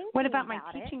 Stop thinking What about my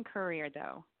it. teaching career,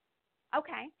 though?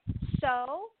 Okay.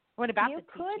 So what about you the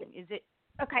teaching? Is it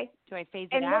okay? Do I phase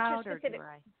And it what's your out, or specific? do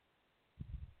I?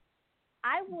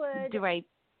 I would. Do I?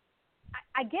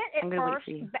 I get at I'm gonna first.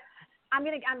 wait for you.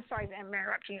 I'm sorry to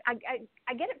interrupt you. I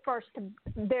get it first.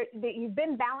 That you've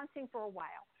been balancing for a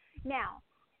while. Now,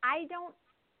 I'm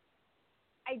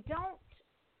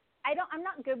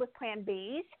not good with plan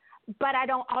Bs, but I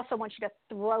don't also want you to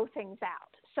throw things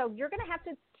out. So you're going to have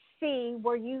to see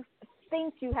where you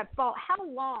think you have fallen. How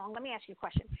long, let me ask you a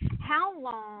question. How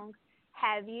long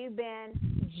have you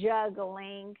been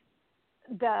juggling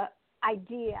the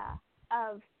idea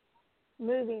of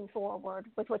moving forward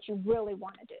with what you really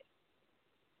want to do?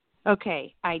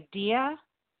 Okay, idea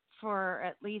for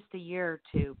at least a year or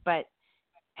two, but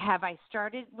have I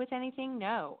started with anything?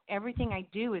 No. Everything I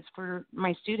do is for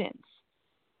my students.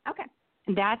 Okay.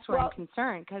 And that's where I'm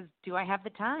concerned, because do I have the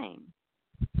time?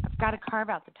 I've got to carve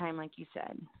out the time, like you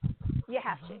said. You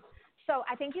have to. So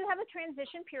I think you have a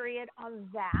transition period on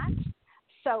that.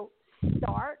 So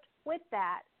start with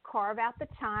that. Carve out the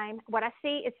time. What I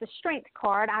see is the strength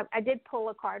card. I did pull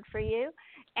a card for you,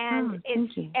 and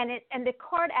the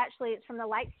card actually is from the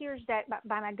Light Seers deck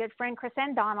by my good friend Chris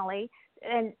Ann Donnelly,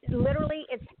 and literally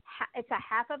it's a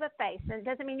half of a face, and it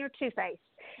doesn't mean you're two-faced.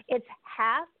 It's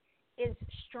half is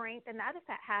strength, and the other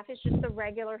half is just the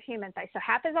regular human face. So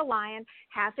half is a lion,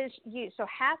 half is you. So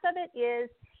half of it is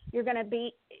you're going to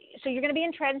be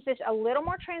in transition, a little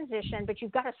more transition, but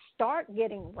you've got to start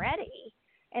getting ready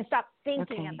and stop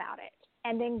thinking about it,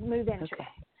 and then move into it.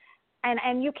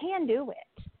 And you can do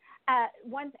it.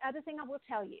 One other thing I will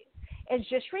tell you is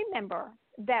just remember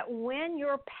that when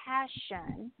your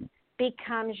passion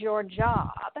becomes your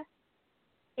job,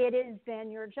 it is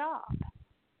then your job.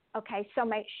 Okay, so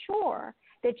make sure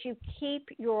that you keep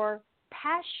your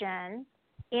passion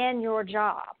in your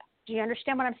job. Do you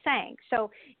understand what I'm saying?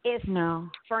 So if no,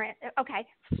 okay,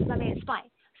 let me explain.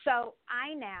 So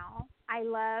I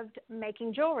loved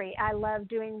making jewelry. I loved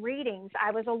doing readings.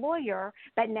 I was a lawyer,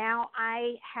 but now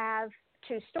I have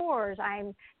 2 stores.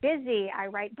 I'm busy. I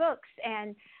write books,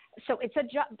 and so it's a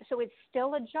job. So it's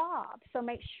still a job. So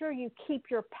make sure you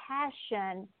keep your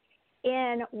passion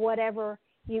in whatever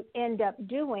you end up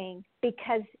doing,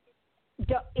 because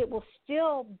it will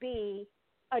still be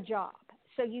a job.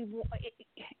 So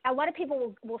a lot of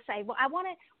people will say, well, I want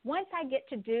to, once I get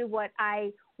to do what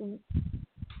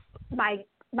my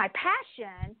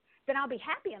passion, then I'll be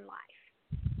happy in life.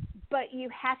 But you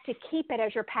have to keep it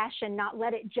as your passion, not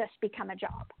let it just become a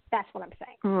job. That's what I'm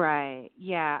saying. Right.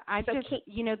 Yeah.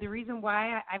 The reason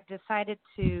why I've decided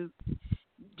to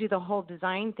do the whole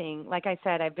design thing, like I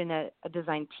said, I've been a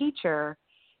design teacher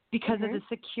because of the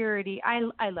security.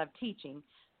 I love teaching.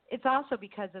 It's also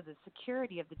because of the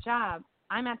security of the job.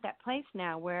 I'm at that place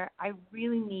now where I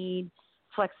really need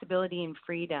flexibility and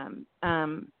freedom.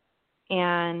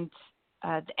 And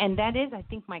that is, I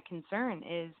think, my concern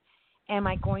is, am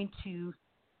I going to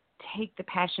take the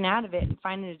passion out of it and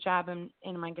find a job, and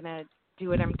am I going to do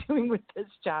what I'm doing with this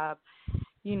job?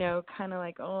 Kind of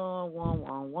like, oh, wah,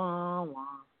 wah, wah, wah.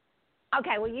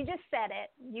 Okay, well, you just said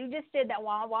it. You just did that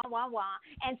wah, wah, wah, wah.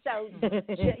 And so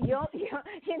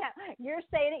you're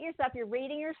saying it yourself. You're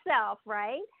reading yourself,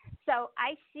 right? So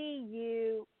I see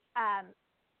you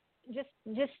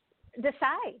just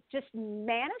decide, just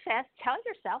manifest, tell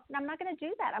yourself, I'm not going to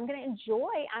do that. I'm going to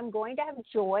enjoy. I'm going to have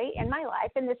joy in my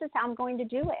life, and this is how I'm going to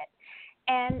do it.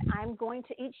 And I'm going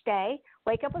to each day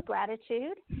wake up with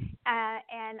gratitude,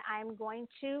 and I'm going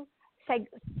to say,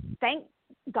 thank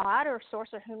God or source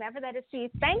or whomever that is to you,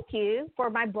 thank you for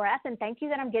my breath, and thank you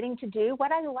that I'm getting to do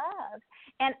what I love.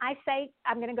 And I say,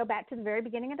 I'm going to go back to the very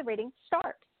beginning of the reading.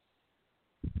 Start.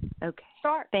 Okay.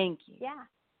 Start. Thank you. Yeah.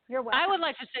 You're welcome. I would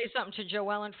like to say something to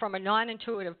Joellen from a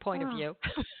non-intuitive point of view.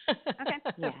 Okay.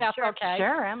 If that's sure. okay.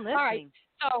 Sure, I'm listening. All right.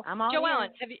 So, I'm all Joellen,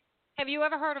 ears. have you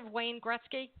ever heard of Wayne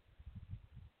Gretzky?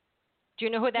 Do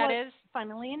you know who that is?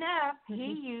 Funnily enough,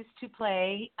 he used to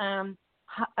play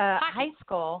high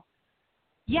school.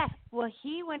 Yes. Well,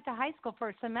 he went to high school for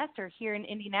a semester here in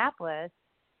Indianapolis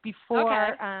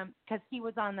before, because he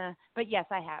was on the. But yes,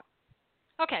 I have.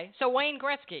 Okay. So Wayne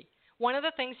Gretzky. One of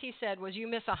the things he said was, you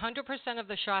miss 100% of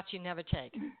the shots you never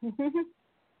take.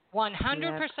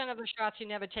 100% of the shots you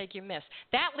never take, you miss.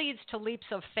 That leads to leaps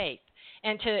of faith.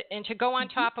 And to go on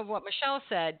top of what Michelle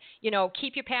said,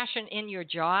 keep your passion in your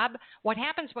job. What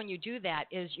happens when you do that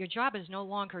is your job is no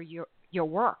longer your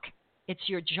work. It's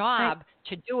your job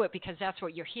to do it because that's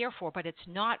what you're here for, but it's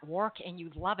not work and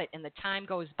you love it and the time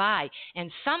goes by.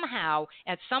 And somehow,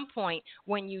 at some point,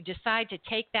 when you decide to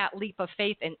take that leap of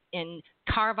faith and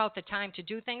carve out the time to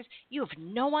do things, you have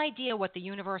no idea what the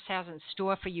universe has in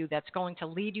store for you that's going to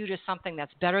lead you to something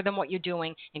that's better than what you're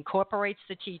doing, incorporates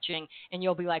the teaching, and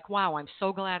you'll be like, wow, I'm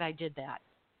so glad I did that.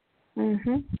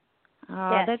 Mm-hmm.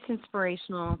 Oh, Yes. that's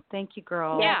inspirational. Thank you,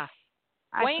 girl. Yeah.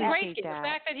 I Wayne appreciate Gretzky, that. the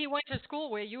fact that he went to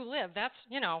school where you live, that's,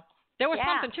 there was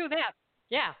Yeah. something to that.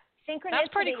 Yeah. Synchronicity That's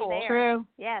pretty cool. there. True.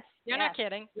 Yes. You're not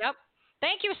kidding. Yep.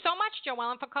 Thank you so much,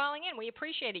 Joellen, for calling in. We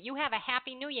appreciate it. You have a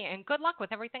happy new year, and good luck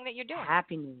with everything that you're doing.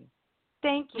 Happy New Year.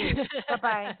 Thank you.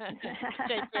 Bye-bye.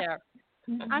 Take care.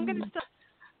 I'm going to still.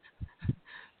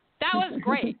 That was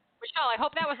great. Michelle, I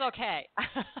hope that was okay.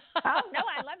 Oh, no,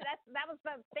 I love it. That was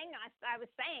the thing I was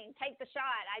saying. Take the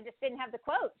shot. I just didn't have the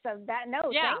quote. So thank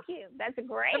you. That's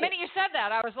great. The minute you said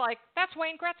that, I was like, that's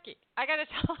Wayne Gretzky. I got to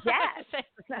tell you. Yes.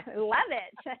 Love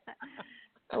it.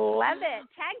 Love it.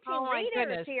 Tag team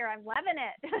goodness. readers here. I'm loving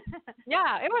it.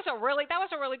 Yeah, that was a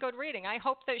really good reading. I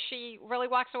hope that she really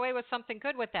walks away with something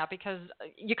good with that because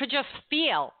you could just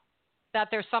feel that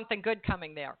there's something good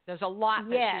coming there. There's a lot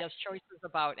that she has choices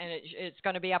about, and it's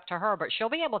going to be up to her, but she'll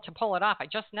be able to pull it off. I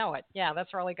just know it. Yeah,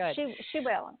 that's really good. She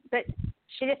will, but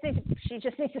she just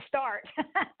needs to start.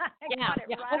 Yeah. Right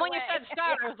well, when away. you said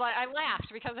start, I laughed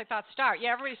because I thought start.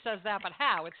 Yeah, everybody says that, but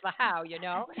how? It's the how,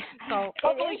 So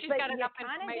hopefully she's got enough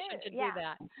information to do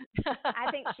that.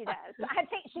 I think she does. I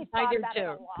think she's thought about it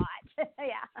a lot.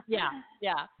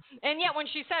 Yeah. And yet when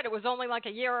she said it was only like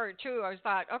a year or two, I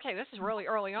thought, okay, this is really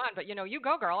early on, but you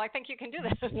go, girl. I think you can do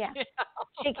this. Yeah,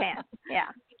 she can.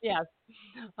 Yeah. Yes.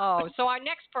 Oh, so our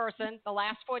next person, the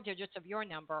last four digits of your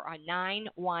number are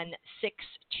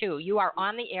 9162. You are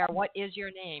on the air. What is your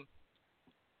name?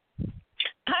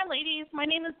 Hi, ladies. My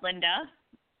name is Linda.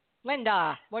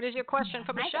 Linda, what is your question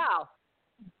for Michelle?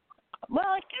 Well,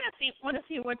 I kind of want to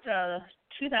see what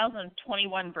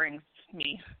 2021 brings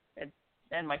me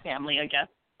and my family, I guess.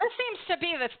 This seems to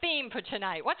be the theme for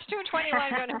tonight. What's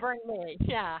 221 going to bring me?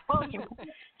 Yeah. Well, you're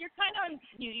kind of on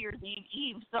New Year's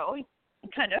Eve, so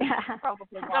kind of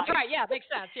probably why. That's right. Yeah, makes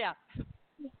sense. Yeah.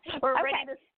 We're ready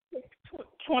to stick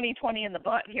 2020 in the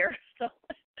butt here. So,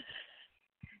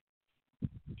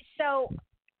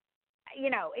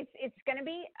 it's going to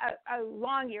be a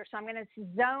long year, so I'm going to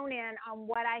zone in on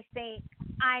what I think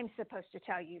I'm supposed to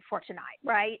tell you for tonight,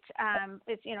 right?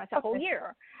 It's a whole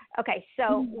year. Okay,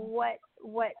 so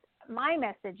what my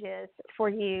message is for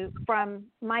you from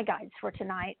my guides for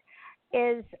tonight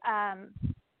is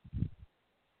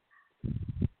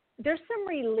there's some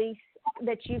release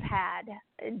that you've had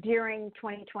during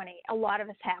 2020. A lot of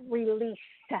us have release,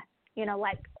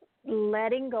 like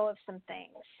letting go of some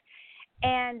things.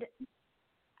 And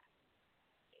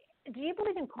do you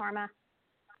believe in karma?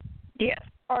 Yes.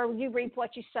 Or you reap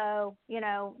what you sow,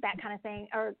 that kind of thing.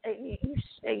 Or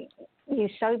you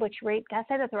sow what you reap. Did I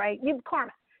say that right?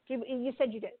 Karma. You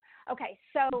said you do. Okay,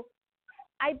 so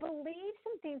I believe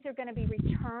some things are going to be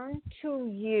returned to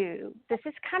you. This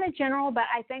is kind of general, but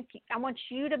I think I want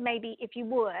you to maybe, if you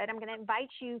would, I'm going to invite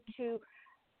you to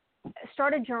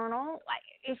start a journal,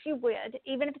 if you would,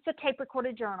 even if it's a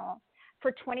tape-recorded journal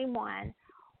for 21,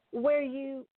 where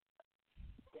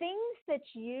things that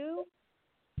you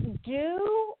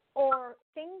do or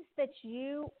things that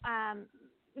you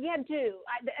do.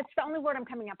 It's the only word I'm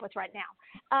coming up with right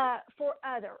now. For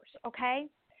others, okay?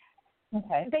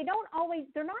 Okay. They're not always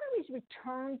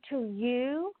returned to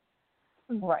you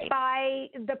by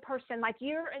the person. Like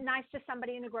you're nice to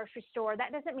somebody in a grocery store.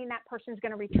 That doesn't mean that person's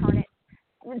going to return it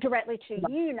directly to you.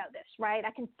 You know this, right?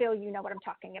 I can feel you know what I'm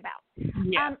talking about.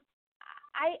 Yeah.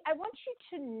 I want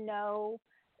you to know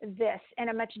this in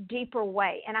a much deeper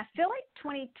way. And I feel like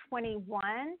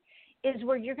 2021 is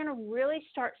where you're going to really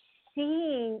start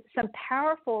seeing some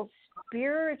powerful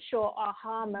spiritual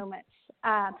aha moments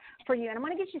for you. And I'm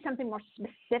going to get you something more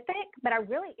specific, but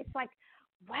it's like,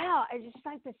 wow, I just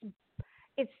like this.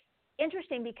 It's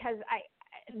interesting because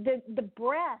the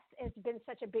breath has been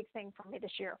such a big thing for me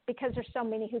this year because there's so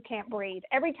many who can't breathe.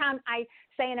 Every time I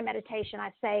say in a meditation,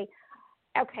 I say,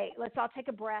 okay, let's all take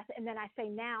a breath. And then I say,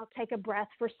 now take a breath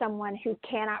for someone who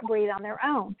cannot breathe on their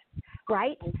own,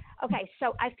 right? Okay,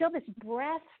 so I feel this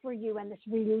breath for you and this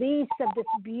release of this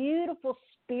beautiful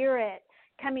spirit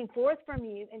coming forth from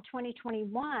you in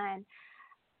 2021.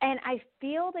 And I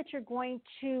feel that you're going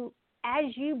to, as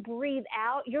you breathe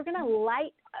out, you're going to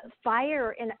light a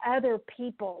fire in other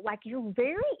people. Like you're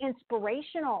very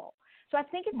inspirational. So I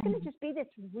think it's going to just be this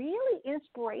really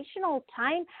inspirational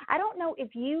time. I don't know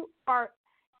if you are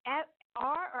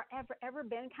or ever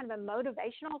been kind of a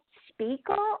motivational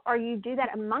speaker, or you do that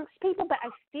amongst people, but I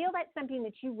feel that's something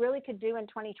that you really could do in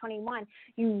 2021.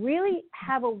 You really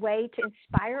have a way to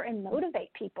inspire and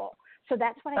motivate people. So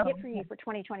that's what I get for you for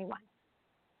 2021.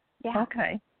 Yeah.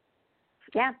 Okay.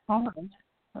 Yeah. All right.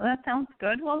 Well, that sounds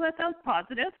good. Well, that sounds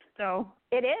positive. So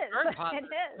it is. Very positive.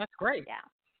 It is. That's great. Yeah.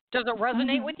 Does it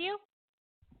resonate with you?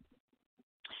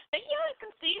 Yeah, I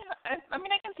can see. I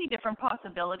mean, I can see different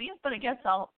possibilities, but I guess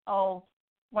I'll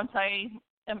once I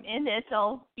am in it,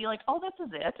 I'll be like, oh, this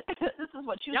is it. This is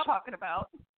what she was talking about.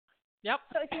 Yep.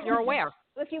 So if you're aware.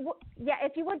 If you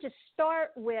would just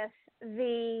start with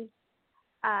the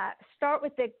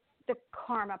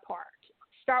karma part.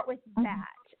 Start with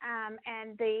that, and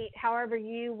however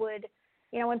you would.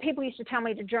 When people used to tell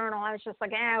me to journal, I was just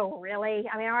like, oh, really?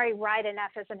 I mean, I already write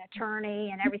enough as an attorney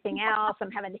and everything else.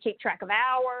 I'm having to keep track of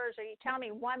hours, or you tell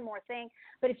me one more thing.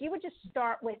 But if you would just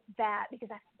start with that,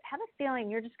 because I have a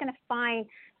feeling you're just going to find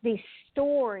these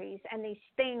stories and these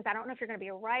things. I don't know if you're going to be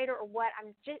a writer or what.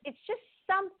 It's just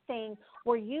something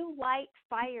where you light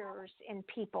fires in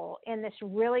people in this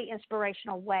really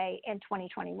inspirational way in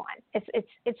 2021. It's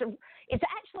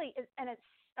actually, and it's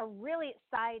a really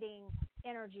exciting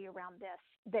energy around this,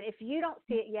 that if you don't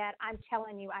see it yet, I'm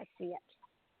telling you, I see it.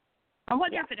 I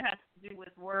wonder if it has to do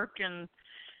with work and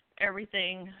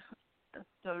everything.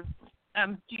 So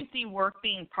do you see work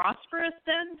being prosperous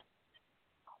then?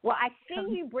 Well, I see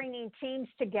you bringing teams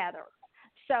together.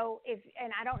 So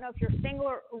and I don't know if you're single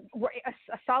or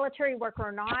a solitary worker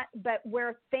or not, but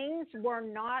where things were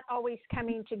not always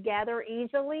coming together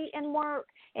easily in work,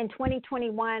 in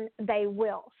 2021, they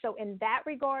will. So in that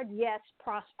regard, yes,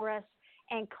 prosperous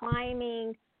and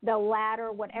climbing the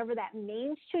ladder, whatever that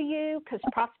means to you, because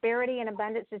prosperity and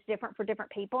abundance is different for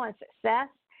different people, and success,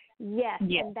 yes,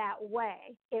 in that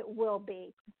way, it will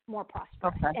be more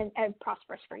prosperous and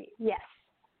prosperous for you. Yes.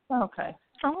 Okay.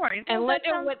 All right. And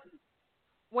Linda,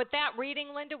 with that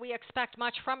reading, Linda, we expect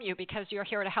much from you because you're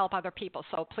here to help other people.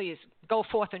 So please go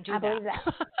forth and do that. I believe that.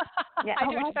 Yeah, I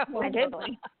do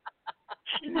believe.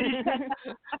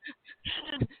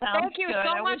 Thank you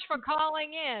so much for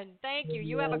calling in. Thank you.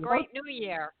 You have a great new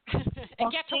year. And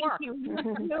get to work.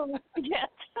 Yes,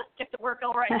 get to work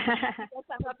all right.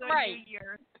 That's right. New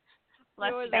year.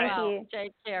 Bless you as well.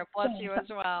 Take care. Bless you as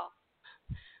well.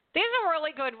 These are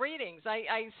really good readings.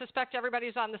 I suspect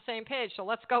everybody's on the same page. So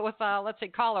let's go with, let's see,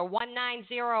 caller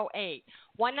 1908.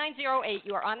 1908,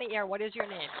 you are on the air. What is your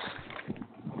name?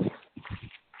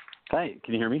 Hi,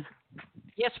 can you hear me?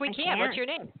 Yes, we can. What's your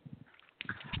name?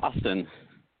 Austin.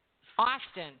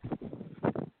 Austin.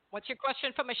 What's your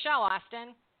question for Michelle,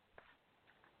 Austin?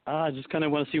 I just kind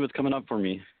of want to see what's coming up for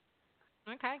me.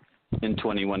 Okay. In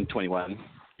 21.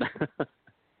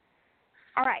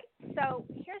 All right. So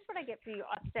here's what I get for you,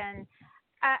 Austin.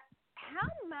 How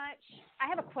much – I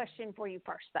have a question for you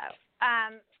first, though.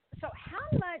 So how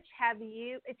much have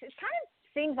you – it kind of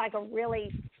seems like a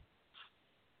really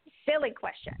silly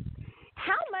question.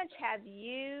 How much have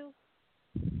you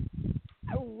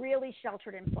really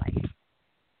sheltered in place?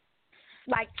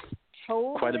 Like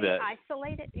totally quite a bit.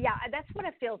 Isolated? Yeah, that's what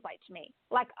it feels like to me.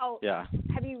 Like,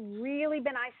 have you really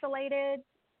been isolated?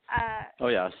 Oh,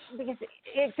 yes. Because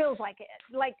it feels like it.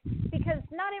 Like, because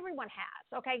not everyone has,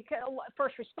 okay?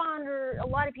 First responder, a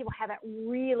lot of people haven't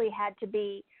really had to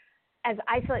be as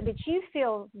isolated, but you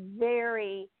feel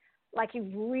very like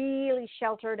you've really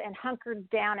sheltered and hunkered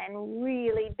down and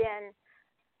really been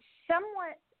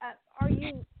somewhat,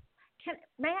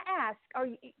 may I ask,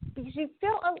 because you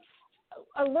feel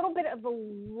a little bit of a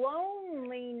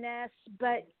loneliness,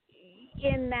 but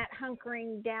in that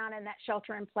hunkering down and that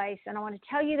shelter in place. And I want to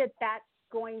tell you that that's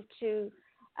going to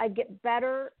get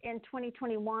better in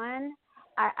 2021.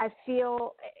 I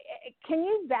feel, can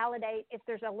you validate if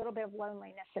there's a little bit of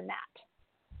loneliness in that?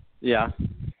 Yeah.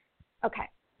 Okay.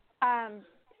 And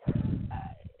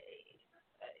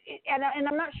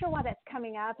I'm not sure why that's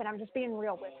coming up, and I'm just being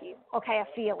real with you. Okay, I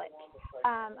feel it.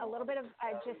 A little bit of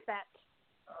just that.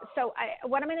 So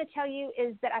what I'm going to tell you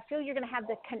is that I feel you're going to have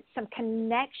some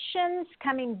connections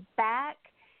coming back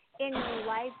in your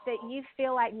life that you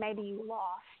feel like maybe you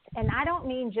lost. And I don't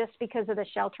mean just because of the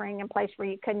sheltering in place where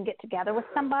you couldn't get together with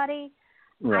somebody.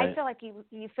 Right. I feel like you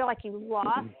feel like you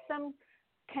lost some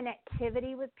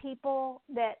connectivity with people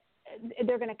that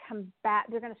they're going to come back.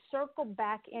 They're going to circle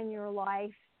back in your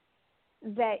life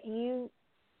that you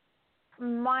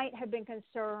might have been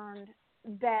concerned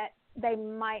that they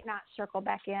might not circle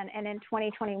back in. And in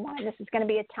 2021, this is going to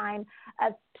be a time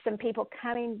of some people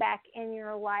coming back in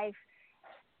your life,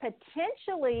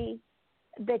 potentially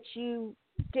that you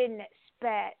didn't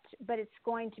expect, but it's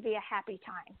going to be a happy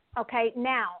time. Okay.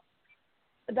 Now,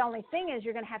 the only thing is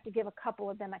you're going to have to give a couple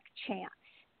of them a chance.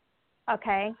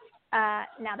 Okay.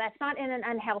 Now that's not in an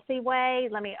unhealthy way.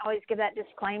 Let me always give that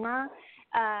disclaimer.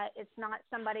 It's not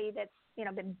somebody that's,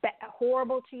 been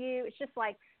horrible to you. It's just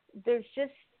like,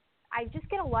 I just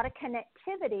get a lot of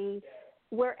connectivity,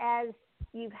 whereas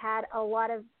you've had a lot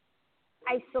of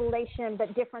isolation,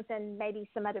 but different than maybe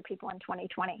some other people in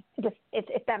 2020. Just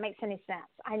if that makes any sense.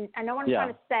 I know what I'm trying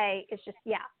to say. It's just,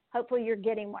 hopefully you're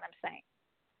getting what I'm saying.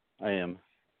 I am.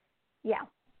 Yeah.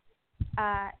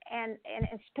 And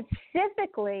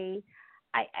specifically,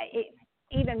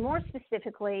 even more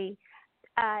specifically,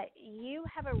 you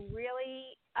have a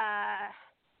really,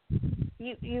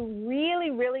 you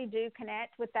really, really do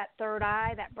connect with that third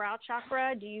eye, that brow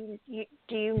chakra. Do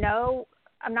you know?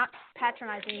 I'm not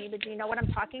patronizing you, but do you know what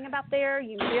I'm talking about there?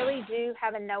 You really do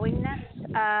have a knowingness,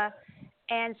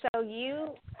 and so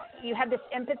you have this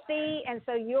empathy, and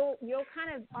so you'll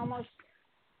kind of almost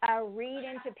read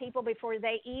into people before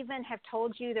they even have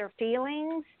told you their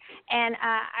feelings. And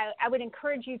I would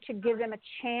encourage you to give them a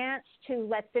chance to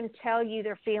let them tell you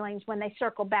their feelings when they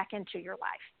circle back into your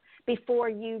life before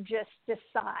you just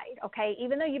decide, okay?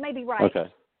 Even though you may be right,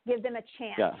 give them a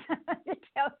chance to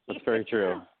tell you. That's very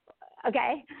true.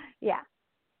 Okay? Yeah.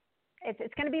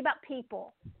 It's going to be about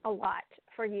people a lot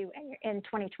for you in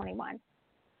 2021.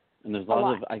 And there's a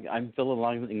lot of, I'm feeling a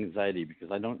lot of anxiety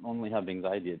because I don't normally have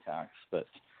anxiety attacks, but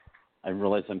I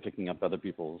realize I'm picking up other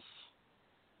people's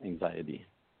anxiety.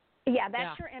 Yeah,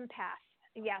 that's your empath.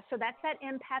 Yeah, so that's that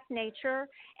empath nature,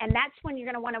 and that's when you're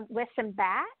going to want to listen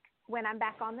back when I'm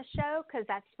back on the show, because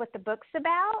that's what the book's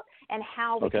about and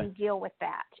how we can deal with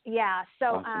that. Yeah,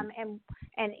 so awesome.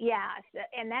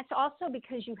 and that's also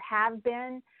because you have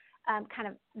been kind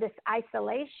of this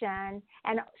isolation,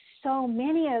 and so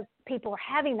many of people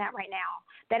are having that right now.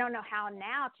 They don't know how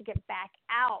now to get back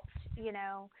out, and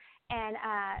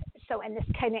and this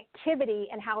connectivity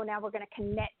and how now we're going to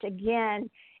connect again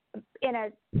in a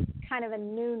kind of a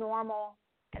new normal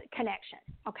connection.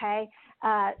 Okay,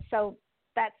 so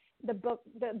that's the book.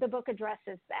 The book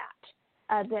addresses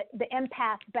that. The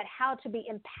empath, but how to be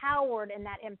empowered in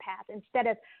that empath instead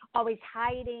of always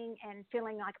hiding and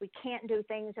feeling like we can't do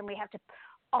things and we have to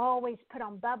always put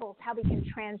on bubbles, how we can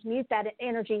transmute that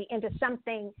energy into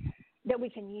something that we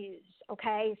can use.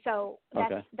 Okay, so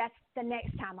that's the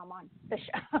next time I'm on the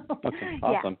show. Okay,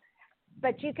 awesome.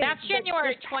 But you can. That's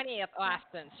January 20th,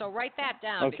 Austin. So write that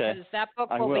down because that book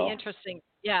will be interesting.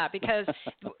 Yeah, because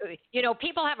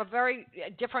people have a very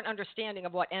different understanding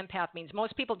of what empath means.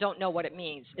 Most people don't know what it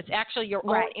means. It's actually your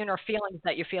own inner feelings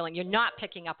that you're feeling. You're not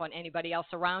picking up on anybody else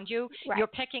around you. Right. You're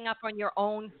picking up on your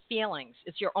own feelings.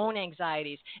 It's your own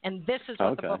anxieties, and this is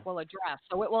what the book will address.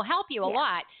 So it will help you a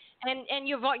lot. And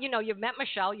you've met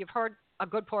Michelle. You've heard a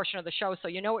good portion of the show, so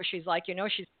you know what she's like. You know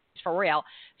she's for real.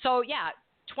 So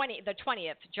the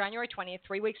 20th, January 20th,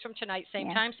 3 weeks from tonight,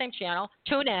 same time, same channel.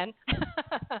 Tune in.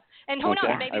 And who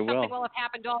knows, maybe something will have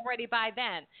happened already by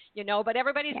then, but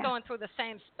everybody's going through the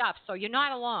same stuff, so you're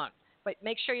not alone. But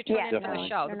make sure you tune into the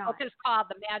show. The book is called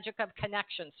The Magic of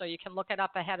Connection, so you can look it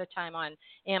up ahead of time on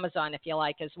Amazon if you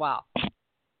like as well.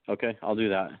 Okay, I'll do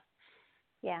that.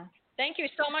 Yeah. Thank you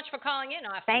so much for calling in,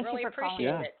 Austin. Thank you for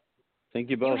appreciate it. Thank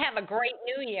you both. You have a great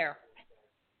new year.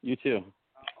 You too.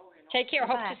 Take care.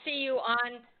 Hope to see you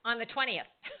on the 20th.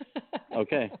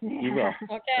 Okay. You will.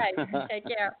 Okay. Take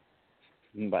care.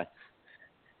 Bye.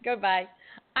 Goodbye.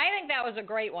 I think that was a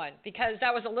great one because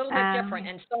that was a little bit different,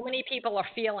 and so many people are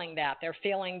feeling that. They're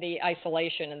feeling the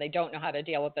isolation, and they don't know how to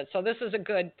deal with it. So this is a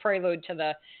good prelude to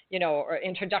the, or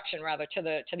introduction rather to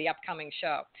the upcoming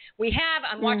show.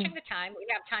 I'm watching the time. We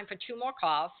have time for 2 more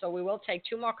calls, so we will take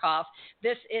 2 more calls.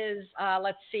 This is,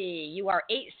 let's see, you are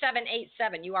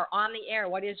 8787. You are on the air.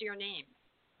 What is your name?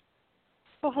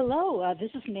 Oh, hello.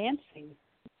 This is Nancy.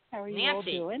 How are you all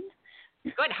doing?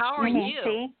 Good. How are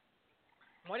you?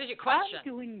 What is your question? I'm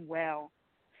doing well.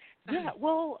 Yeah,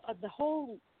 well, the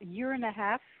whole year and a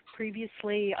half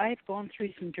previously, I've gone through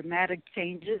some dramatic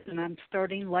changes, and I'm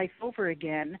starting life over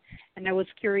again, and I was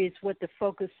curious what to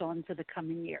focus on for the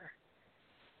coming year.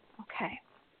 Okay.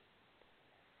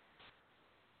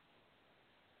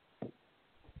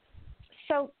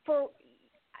 So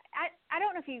I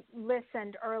don't know if you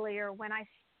listened earlier when I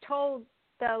told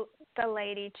the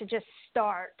lady to just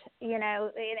start,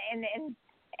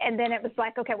 and then it was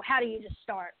like, okay, well, how do you just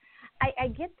start? I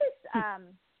get this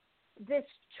this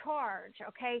charge,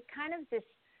 okay, kind of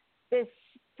this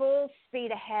full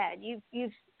speed ahead.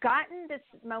 You've gotten this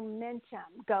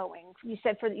momentum going. You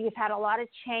said you've had a lot of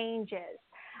changes.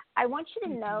 I want you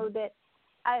to know that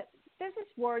there's this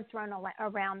word thrown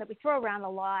around that we throw around a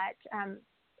lot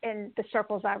in the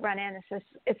circles I run in.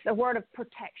 It's the word of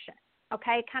protection.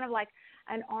 okay, kind of like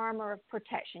an armor of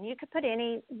protection. You could put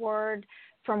any word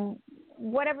from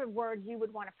whatever word you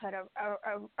would want to put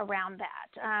around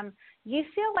that. You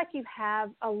feel like you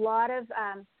have a lot of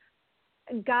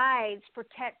guides,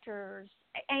 protectors,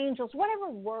 angels,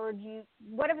 whatever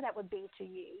that would be to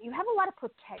you. You have a lot of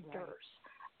protectors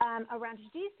around you.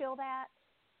 Do you feel that?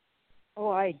 Oh,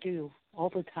 I do all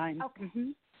the time. Okay.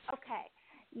 Mm-hmm. Okay.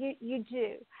 You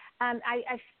do.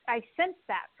 I sense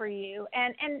that for you,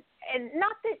 and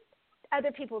not that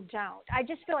other people don't. I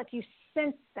just feel like you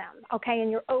sense them, okay,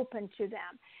 and you're open to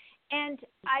them. And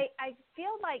I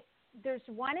feel like there's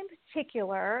one in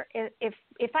particular,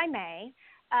 if I may,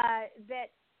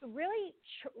 that really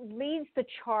leads the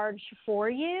charge for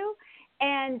you.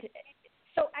 And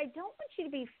so I don't want you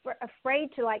to be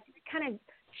afraid to like kind of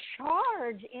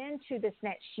charge into this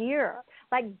next year,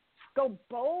 like go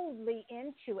boldly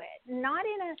into it, not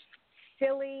in a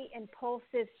silly,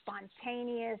 impulsive,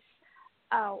 spontaneous,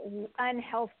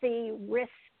 unhealthy,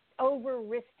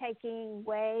 risk-taking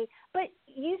way, but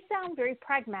you sound very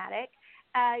pragmatic.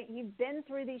 You've been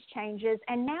through these changes,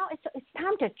 and now it's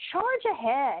time to charge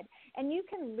ahead, and you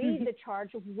can lead the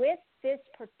charge with this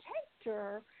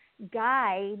protector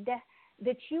guide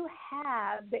that you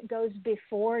have that goes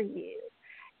before you.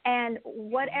 And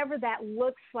whatever that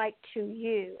looks like to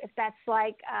you, if that's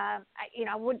like, I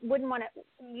wouldn't want to,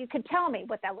 you could tell me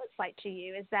what that looks like to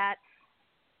you.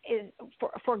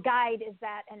 For guide, is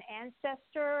that an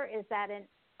ancestor? Is that an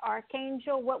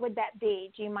archangel? What would that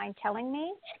be? Do you mind telling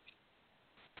me?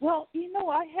 Well,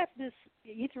 I have this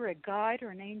either a guide or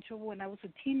an angel when I was a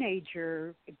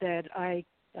teenager that I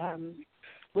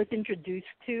was introduced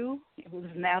to. It was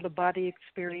an out-of-body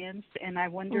experience, and I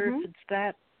wonder if it's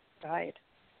that guide.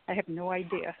 I have no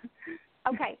idea.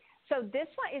 Okay, so this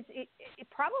one is it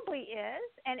probably is,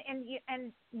 and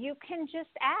you can just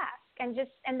ask and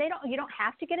you don't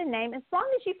have to get a name as long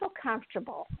as you feel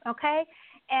comfortable, okay?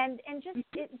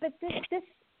 But this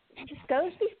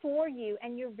goes before you,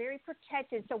 and you're very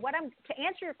protected. So to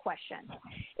answer your question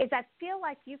is I feel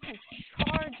like you can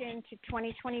charge into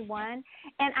 2021,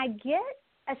 and I get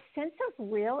a sense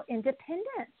of real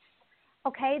independence.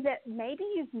 Okay, that maybe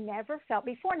you've never felt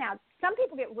before. Now, some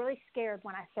people get really scared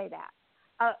when I say that,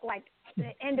 like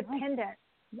the independent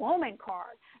woman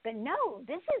card. But no,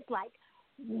 this is like,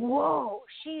 whoa,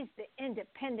 she's the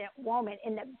independent woman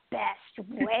in the best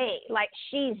way. Like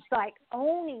she's like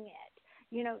owning it,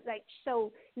 like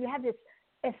so you have this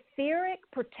etheric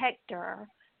protector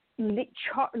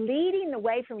leading the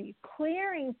way from you,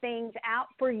 clearing things out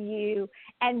for you,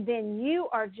 and then you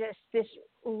are just this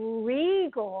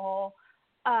regal.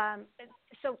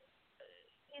 So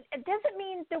it doesn't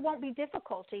mean there won't be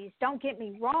difficulties. Don't get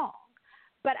me wrong,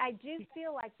 but I do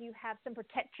feel like you have some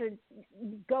protection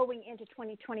going into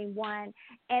 2021,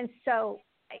 and so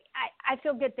I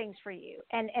feel good things for you.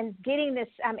 And getting this,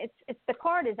 it's the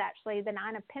card is actually the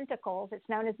 9 of Pentacles. It's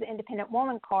known as the Independent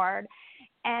Woman card,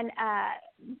 and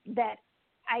that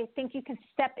I think you can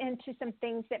step into some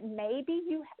things that maybe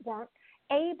you weren't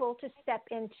able to step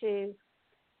into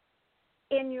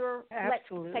in your,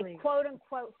 Absolutely. let's say,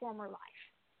 quote-unquote former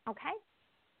life, okay?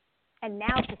 And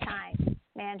now's the time,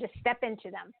 man. Just step into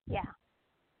them. Yeah.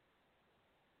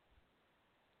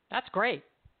 That's great.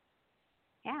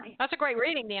 Yeah. That's a great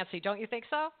reading, Nancy. Don't you think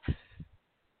so?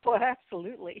 Well,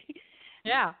 absolutely.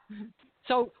 Yeah.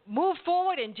 So move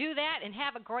forward and do that and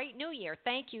have a great New Year.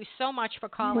 Thank you so much for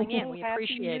calling in. We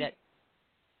appreciate it.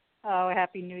 Oh,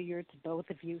 Happy New Year to both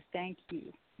of you. Thank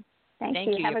you. Thank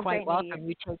you. You're quite welcome.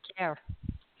 You take care.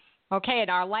 Okay, and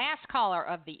our last caller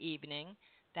of the evening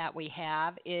that we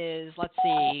have is, let's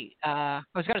see, I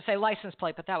was going to say license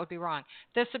plate, but that would be wrong.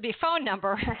 This would be phone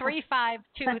number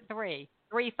 3523.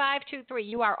 3523.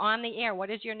 You are on the air. What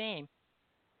is your name?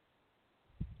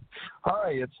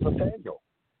 Hi, it's Nathaniel.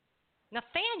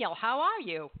 Nathaniel, how are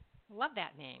you? Love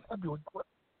that name. I'm doing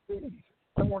great.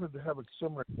 I wanted to have a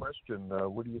similar question.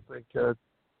 What do you think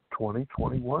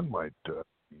 2021 might be?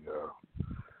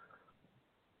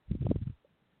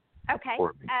 Okay.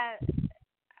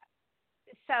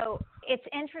 So it's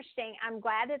interesting. I'm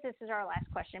glad that this is our last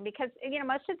question because,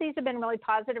 most of these have been really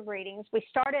positive readings. We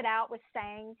started out with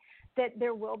saying that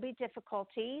there will be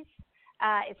difficulties.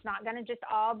 It's not going to just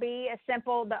all be a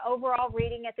simple, the overall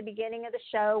reading at the beginning of the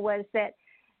show was that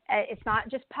it's not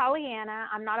just Pollyanna.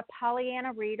 I'm not a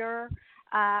Pollyanna reader.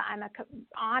 I'm an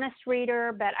honest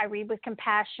reader, but I read with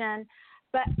compassion.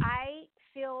 But I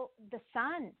feel the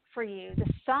sun for you.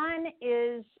 The sun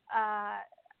is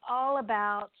all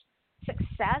about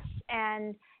success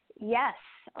and yes.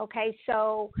 Okay,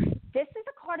 so this is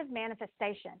a card of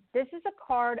manifestation. This is a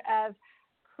card of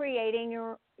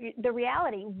creating the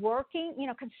reality, working,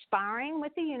 conspiring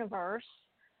with the universe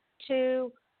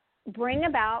to bring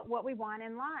about what we want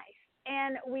in life.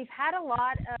 And we've had a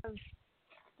lot of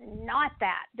not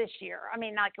that this year. I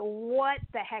mean, like, what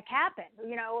the heck happened?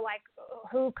 Like,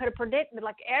 who could have predicted,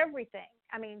 like, everything?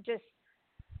 I mean, just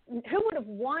who would have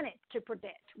wanted to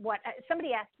predict what?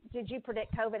 Somebody asked, did you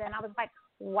predict COVID? And I was like,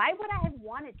 why would I have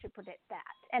wanted to predict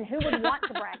that? And who would want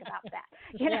to brag about that?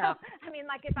 I mean,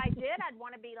 like, if I did, I'd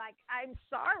want to be like, I'm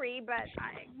sorry, but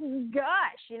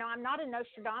gosh, I'm not a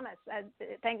Nostradamus,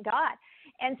 thank God.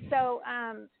 And so,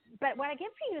 but what I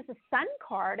get for you is a sun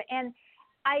card. And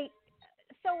I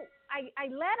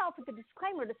led off with a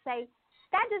disclaimer to say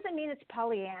that doesn't mean it's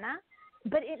Pollyanna,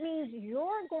 but it means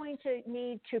you're going to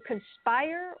need to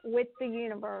conspire with the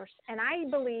universe. And I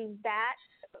believe that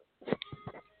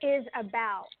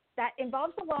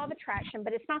involves the law of attraction,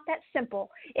 but it's not that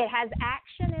simple. It has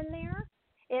action in there.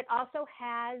 It also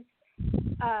has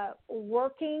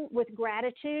working with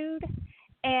gratitude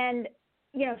and,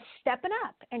 stepping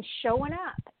up and showing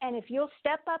up. And if you'll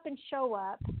step up and show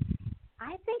up,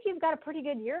 I think you've got a pretty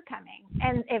good year coming.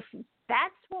 And if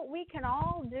that's what we can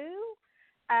all do,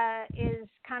 is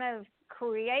kind of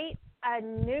create a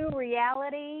new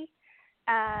reality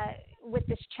with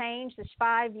this change, this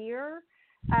 5-year,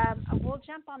 we'll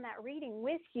jump on that reading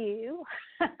with you,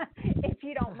 if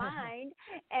you don't mind,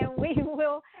 and we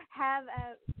will have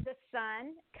the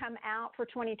sun come out for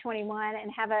 2021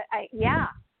 and have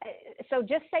so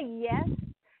just say yes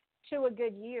to a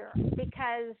good year,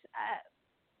 because,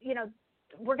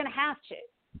 we're going to have to.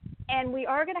 And we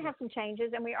are going to have some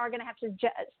changes, and we are going to have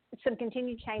some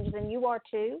continued changes, and you are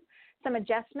too, some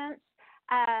adjustments.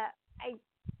 I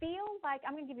feel like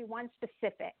I'm going to give you one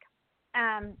specific,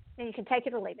 and you can take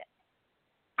it or leave it.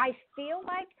 I feel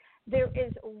like there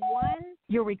is one.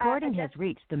 Your recording has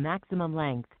reached the maximum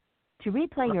length. To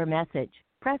replay your message,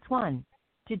 press 1.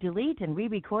 To delete and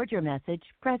re-record your message,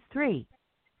 press 3.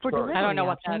 For delivery I don't know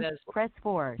options, what that is. press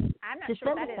 4. I'm not To sure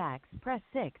send what a that fax, press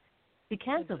 6. To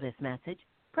cancel this message,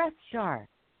 press star.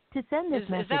 To send this Is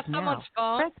message that now, someone's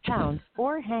phone? press pound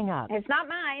or hang up. It's not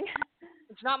mine.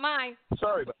 It's not mine.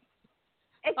 Sorry, but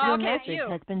It's Your not message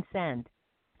mine. has been sent.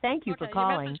 Thank you for Your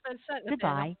calling. message been sent,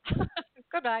 Goodbye.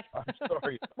 Goodbye. I'm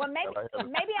sorry. Well, maybe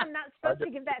I'm not supposed to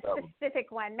give that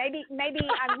specific one. Maybe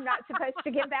I'm not supposed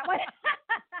to give that one.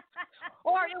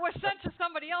 Or it was sent to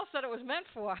somebody else that it was meant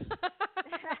for.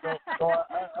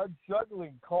 I'm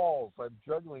juggling calls. I've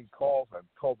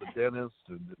called the dentist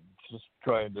and just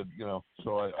trying to,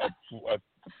 so I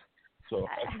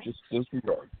just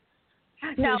disregard.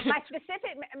 No, my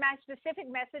specific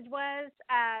message was,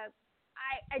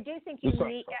 I do think you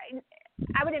need.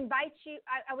 I would invite you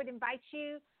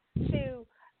to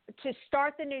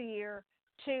start the new year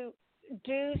to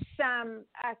do some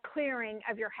clearing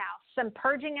of your house, some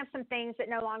purging of some things that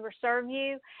no longer serve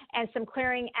you, and some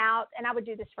clearing out. And I would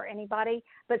do this for anybody,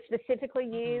 but specifically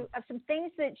you, of some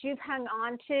things that you've hung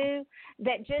on to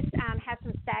that just have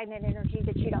some stagnant energy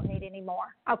that you don't need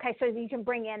anymore. Okay, so you can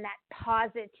bring in that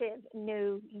positive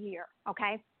new year.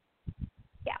 Okay.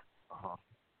 Yeah. Uh-huh.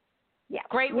 Yeah.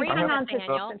 Great reading,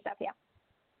 Nathaniel. Stuff, yeah.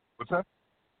 What's that?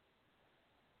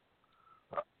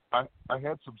 I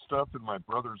had some stuff in my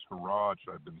brother's garage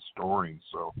I've been storing,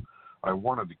 so I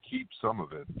wanted to keep some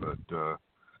of it, but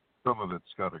some of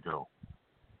it's got to go.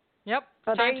 Yep.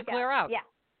 So Time to clear out. Yeah.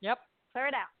 Yep. Clear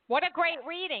it out. What a great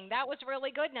reading. That was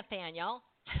really good, Nathaniel.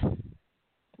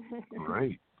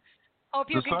 Great. Hope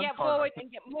you can get forward and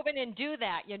get moving and do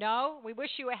that, We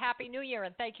wish you a happy new year,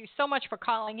 and thank you so much for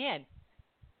calling in.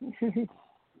 Okay.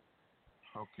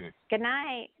 Good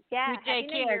night. Yeah. You take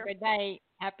care. Good night.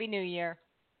 Happy New Year.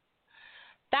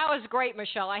 That was great,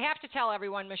 Michelle. I have to tell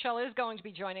everyone, Michelle is going to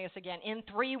be joining us again in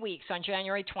 3 weeks on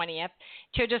January 20th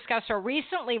to discuss her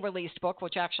recently released book,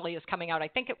 which actually is coming out, I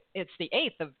think it's the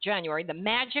 8th of January, The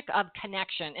Magic of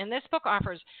Connection. And this book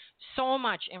offers so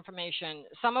much information,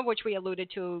 some of which we alluded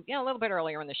to a little bit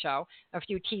earlier in the show, a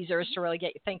few teasers to really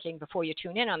get you thinking before you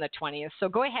tune in on the 20th. So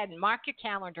go ahead and mark your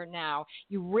calendar now.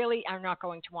 You really are not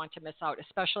going to want to miss out,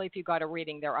 especially if you got a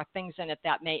reading. There are things in it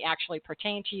that may actually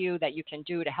pertain to you that you can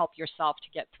do to help yourself to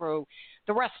get through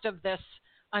the rest of this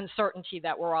uncertainty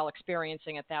that we're all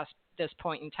experiencing at this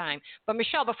point in time. But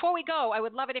Michelle, before we go, I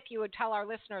would love it if you would tell our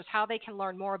listeners how they can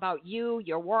learn more about you,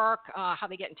 your work, how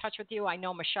they get in touch with you. I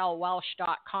know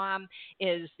MichelleWelch.com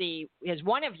is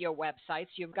one of your websites.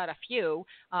 You've got a few.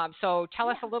 So tell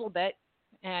us a little bit,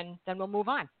 and then we'll move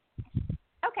on.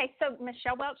 Okay, so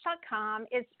MichelleWelch.com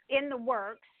is in the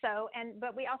works.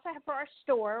 But we also have for our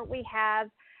store, we have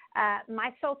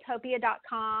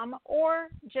mysoultopia.com or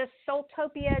just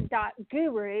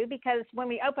soultopia.guru, because when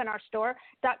we opened our store,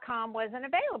 .com wasn't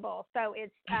available. So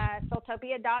it's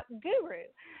soultopia.guru.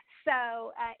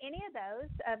 So any of those,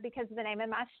 because the name of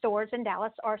my stores in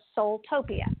Dallas are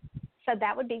Soultopia. So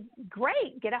that would be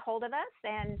great. Get a hold of us,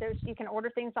 and you can order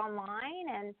things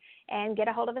online and get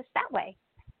a hold of us that way.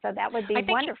 So that would be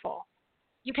wonderful.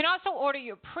 You can also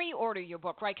pre-order your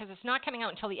book, right? Because it's not coming out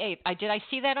until the 8th. Did I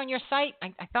see that on your site?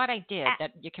 I thought I did,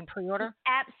 that you can pre-order.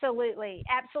 Absolutely.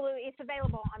 It's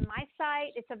available on my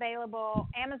site. It's available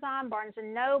Amazon, Barnes &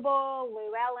 Noble,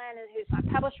 Llewellyn, who's my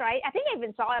publisher. I think I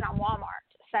even saw it on Walmart.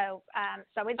 So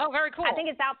it's, very cool. I think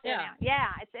it's out there now. Yeah,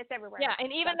 it's everywhere. Yeah,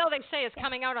 and even though they say it's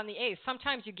coming out on the 8th,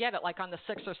 sometimes you get it like on the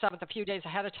 6th or 7th, a few days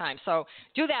ahead of time. So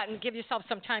do that and give yourself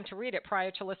some time to read it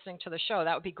prior to listening to the show.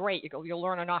 That would be great. You'll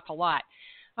learn an awful lot.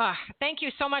 Thank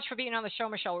you so much for being on the show,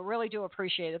 Michelle. We really do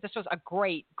appreciate it. This was a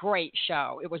great, great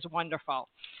show. It was wonderful.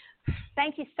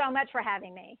 Thank you so much for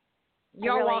having me.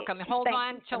 You're welcome. Hold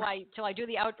on till I do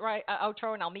the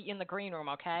outro, and I'll meet you in the green room,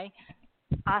 okay?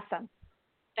 Awesome.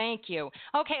 Thank you.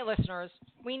 Okay, listeners,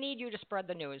 we need you to spread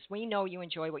the news. We know you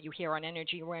enjoy what you hear on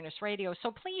Energy Awareness Radio, so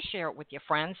please share it with your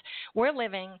friends. We're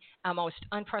living a most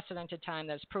unprecedented time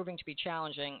that's proving to be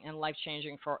challenging and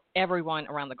life-changing for everyone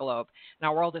around the globe. And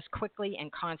our world is quickly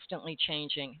and constantly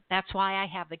changing. That's why I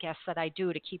have the guests that I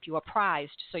do, to keep you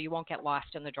apprised so you won't get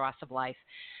lost in the dross of life.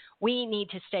 We need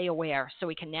to stay aware so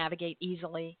we can navigate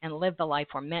easily and live the life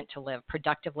we're meant to live,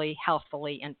 productively,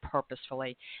 healthfully, and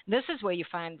purposefully. This is where you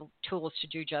find tools to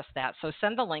do just that. So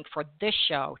send the link for this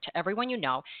show to everyone you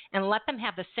know and let them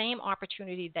have the same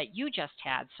opportunity that you just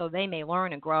had so they may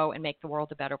learn and grow and make the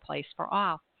world a better place for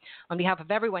all. On behalf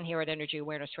of everyone here at Energy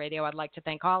Awareness Radio, I'd like to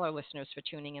thank all our listeners for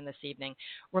tuning in this evening.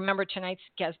 Remember, tonight's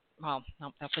guest,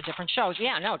 that's a different show.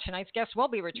 Tonight's guest will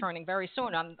be returning very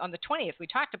soon on the 20th. We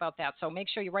talked about that, so make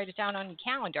sure you write it down on your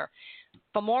calendar.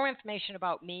 For more information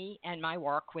about me and my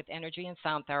work with energy and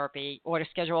sound therapy, or to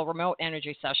schedule a remote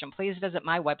energy session, please visit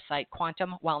my website,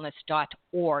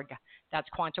 quantumwellness.org. That's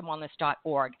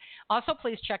quantumwellness.org. Also,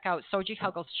 please check out Soji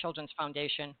Huggles Children's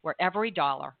Foundation, where every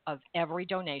dollar of every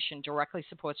donation directly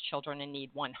supports children in need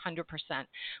 100%.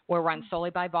 We're run solely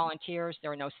by volunteers.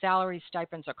 There are no salaries,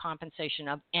 stipends, or compensation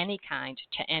of any kind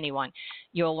to anyone.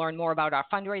 You'll learn more about our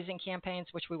fundraising campaigns,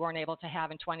 which we weren't able to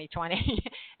have in 2020,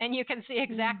 and you can see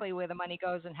exactly where the money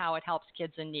goes and how it helps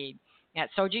kids in need. At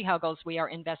Soji Huggles, we are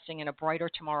investing in a brighter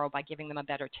tomorrow by giving them a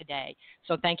better today.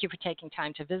 So thank you for taking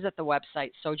time to visit the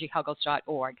website,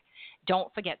 sojihuggles.org.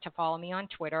 Don't forget to follow me on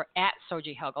Twitter at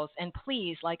Soji Huggles, and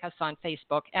please like us on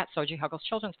Facebook at Soji Huggles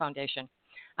Children's Foundation.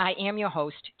 I am your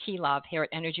host, T Love, here at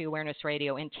Energy Awareness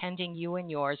Radio, intending you and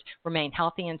yours remain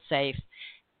healthy and safe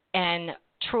and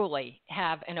truly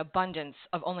have an abundance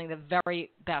of only the very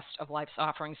best of life's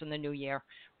offerings in the new year.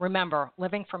 Remember,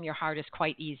 living from your heart is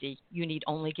quite easy. You need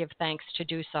only give thanks to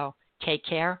do so. Take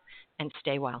care and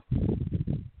stay well.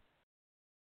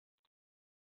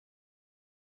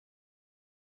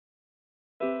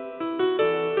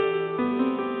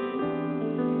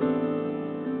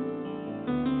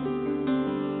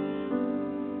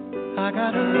 I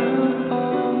got a roof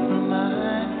over my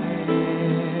head.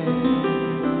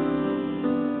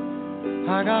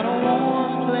 I got a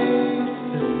warm place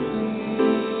to sleep.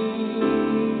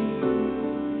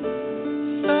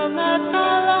 Some nights I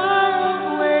lie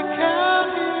awake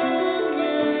counting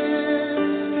years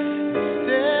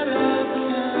instead of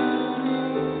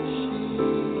counting sheep.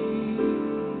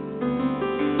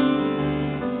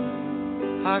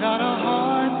 I got a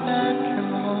heart that can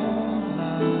hold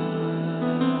love.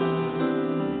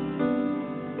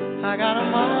 I got a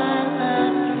mind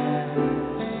that can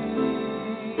think.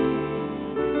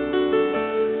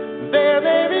 There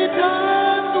may be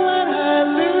times when I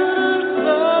lose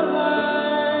the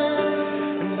light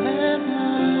and let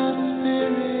my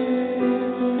spirit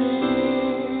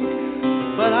sink,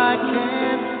 but I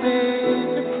can't stay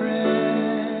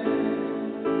depressed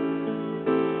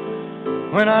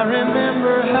when I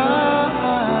remember how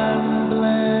I'm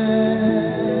blessed.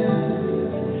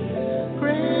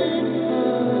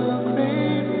 Grateful,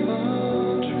 grateful,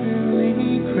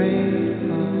 truly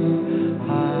grateful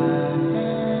I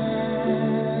am.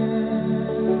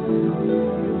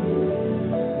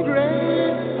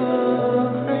 Grateful,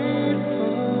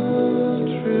 grateful,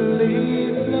 truly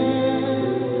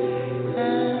blessed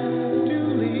and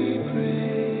duly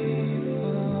grateful.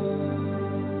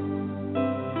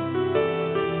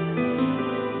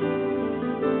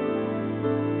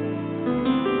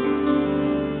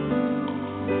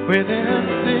 Within a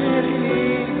city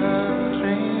of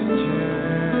strangers,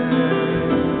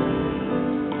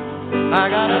 I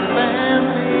got a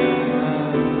family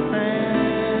of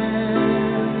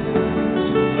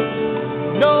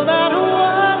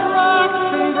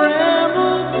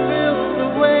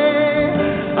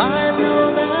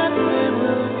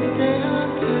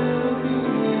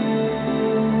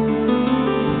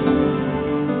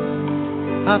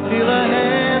feel a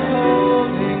hand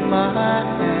holding my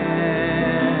hand.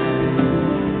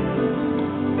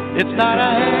 It's not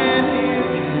a hand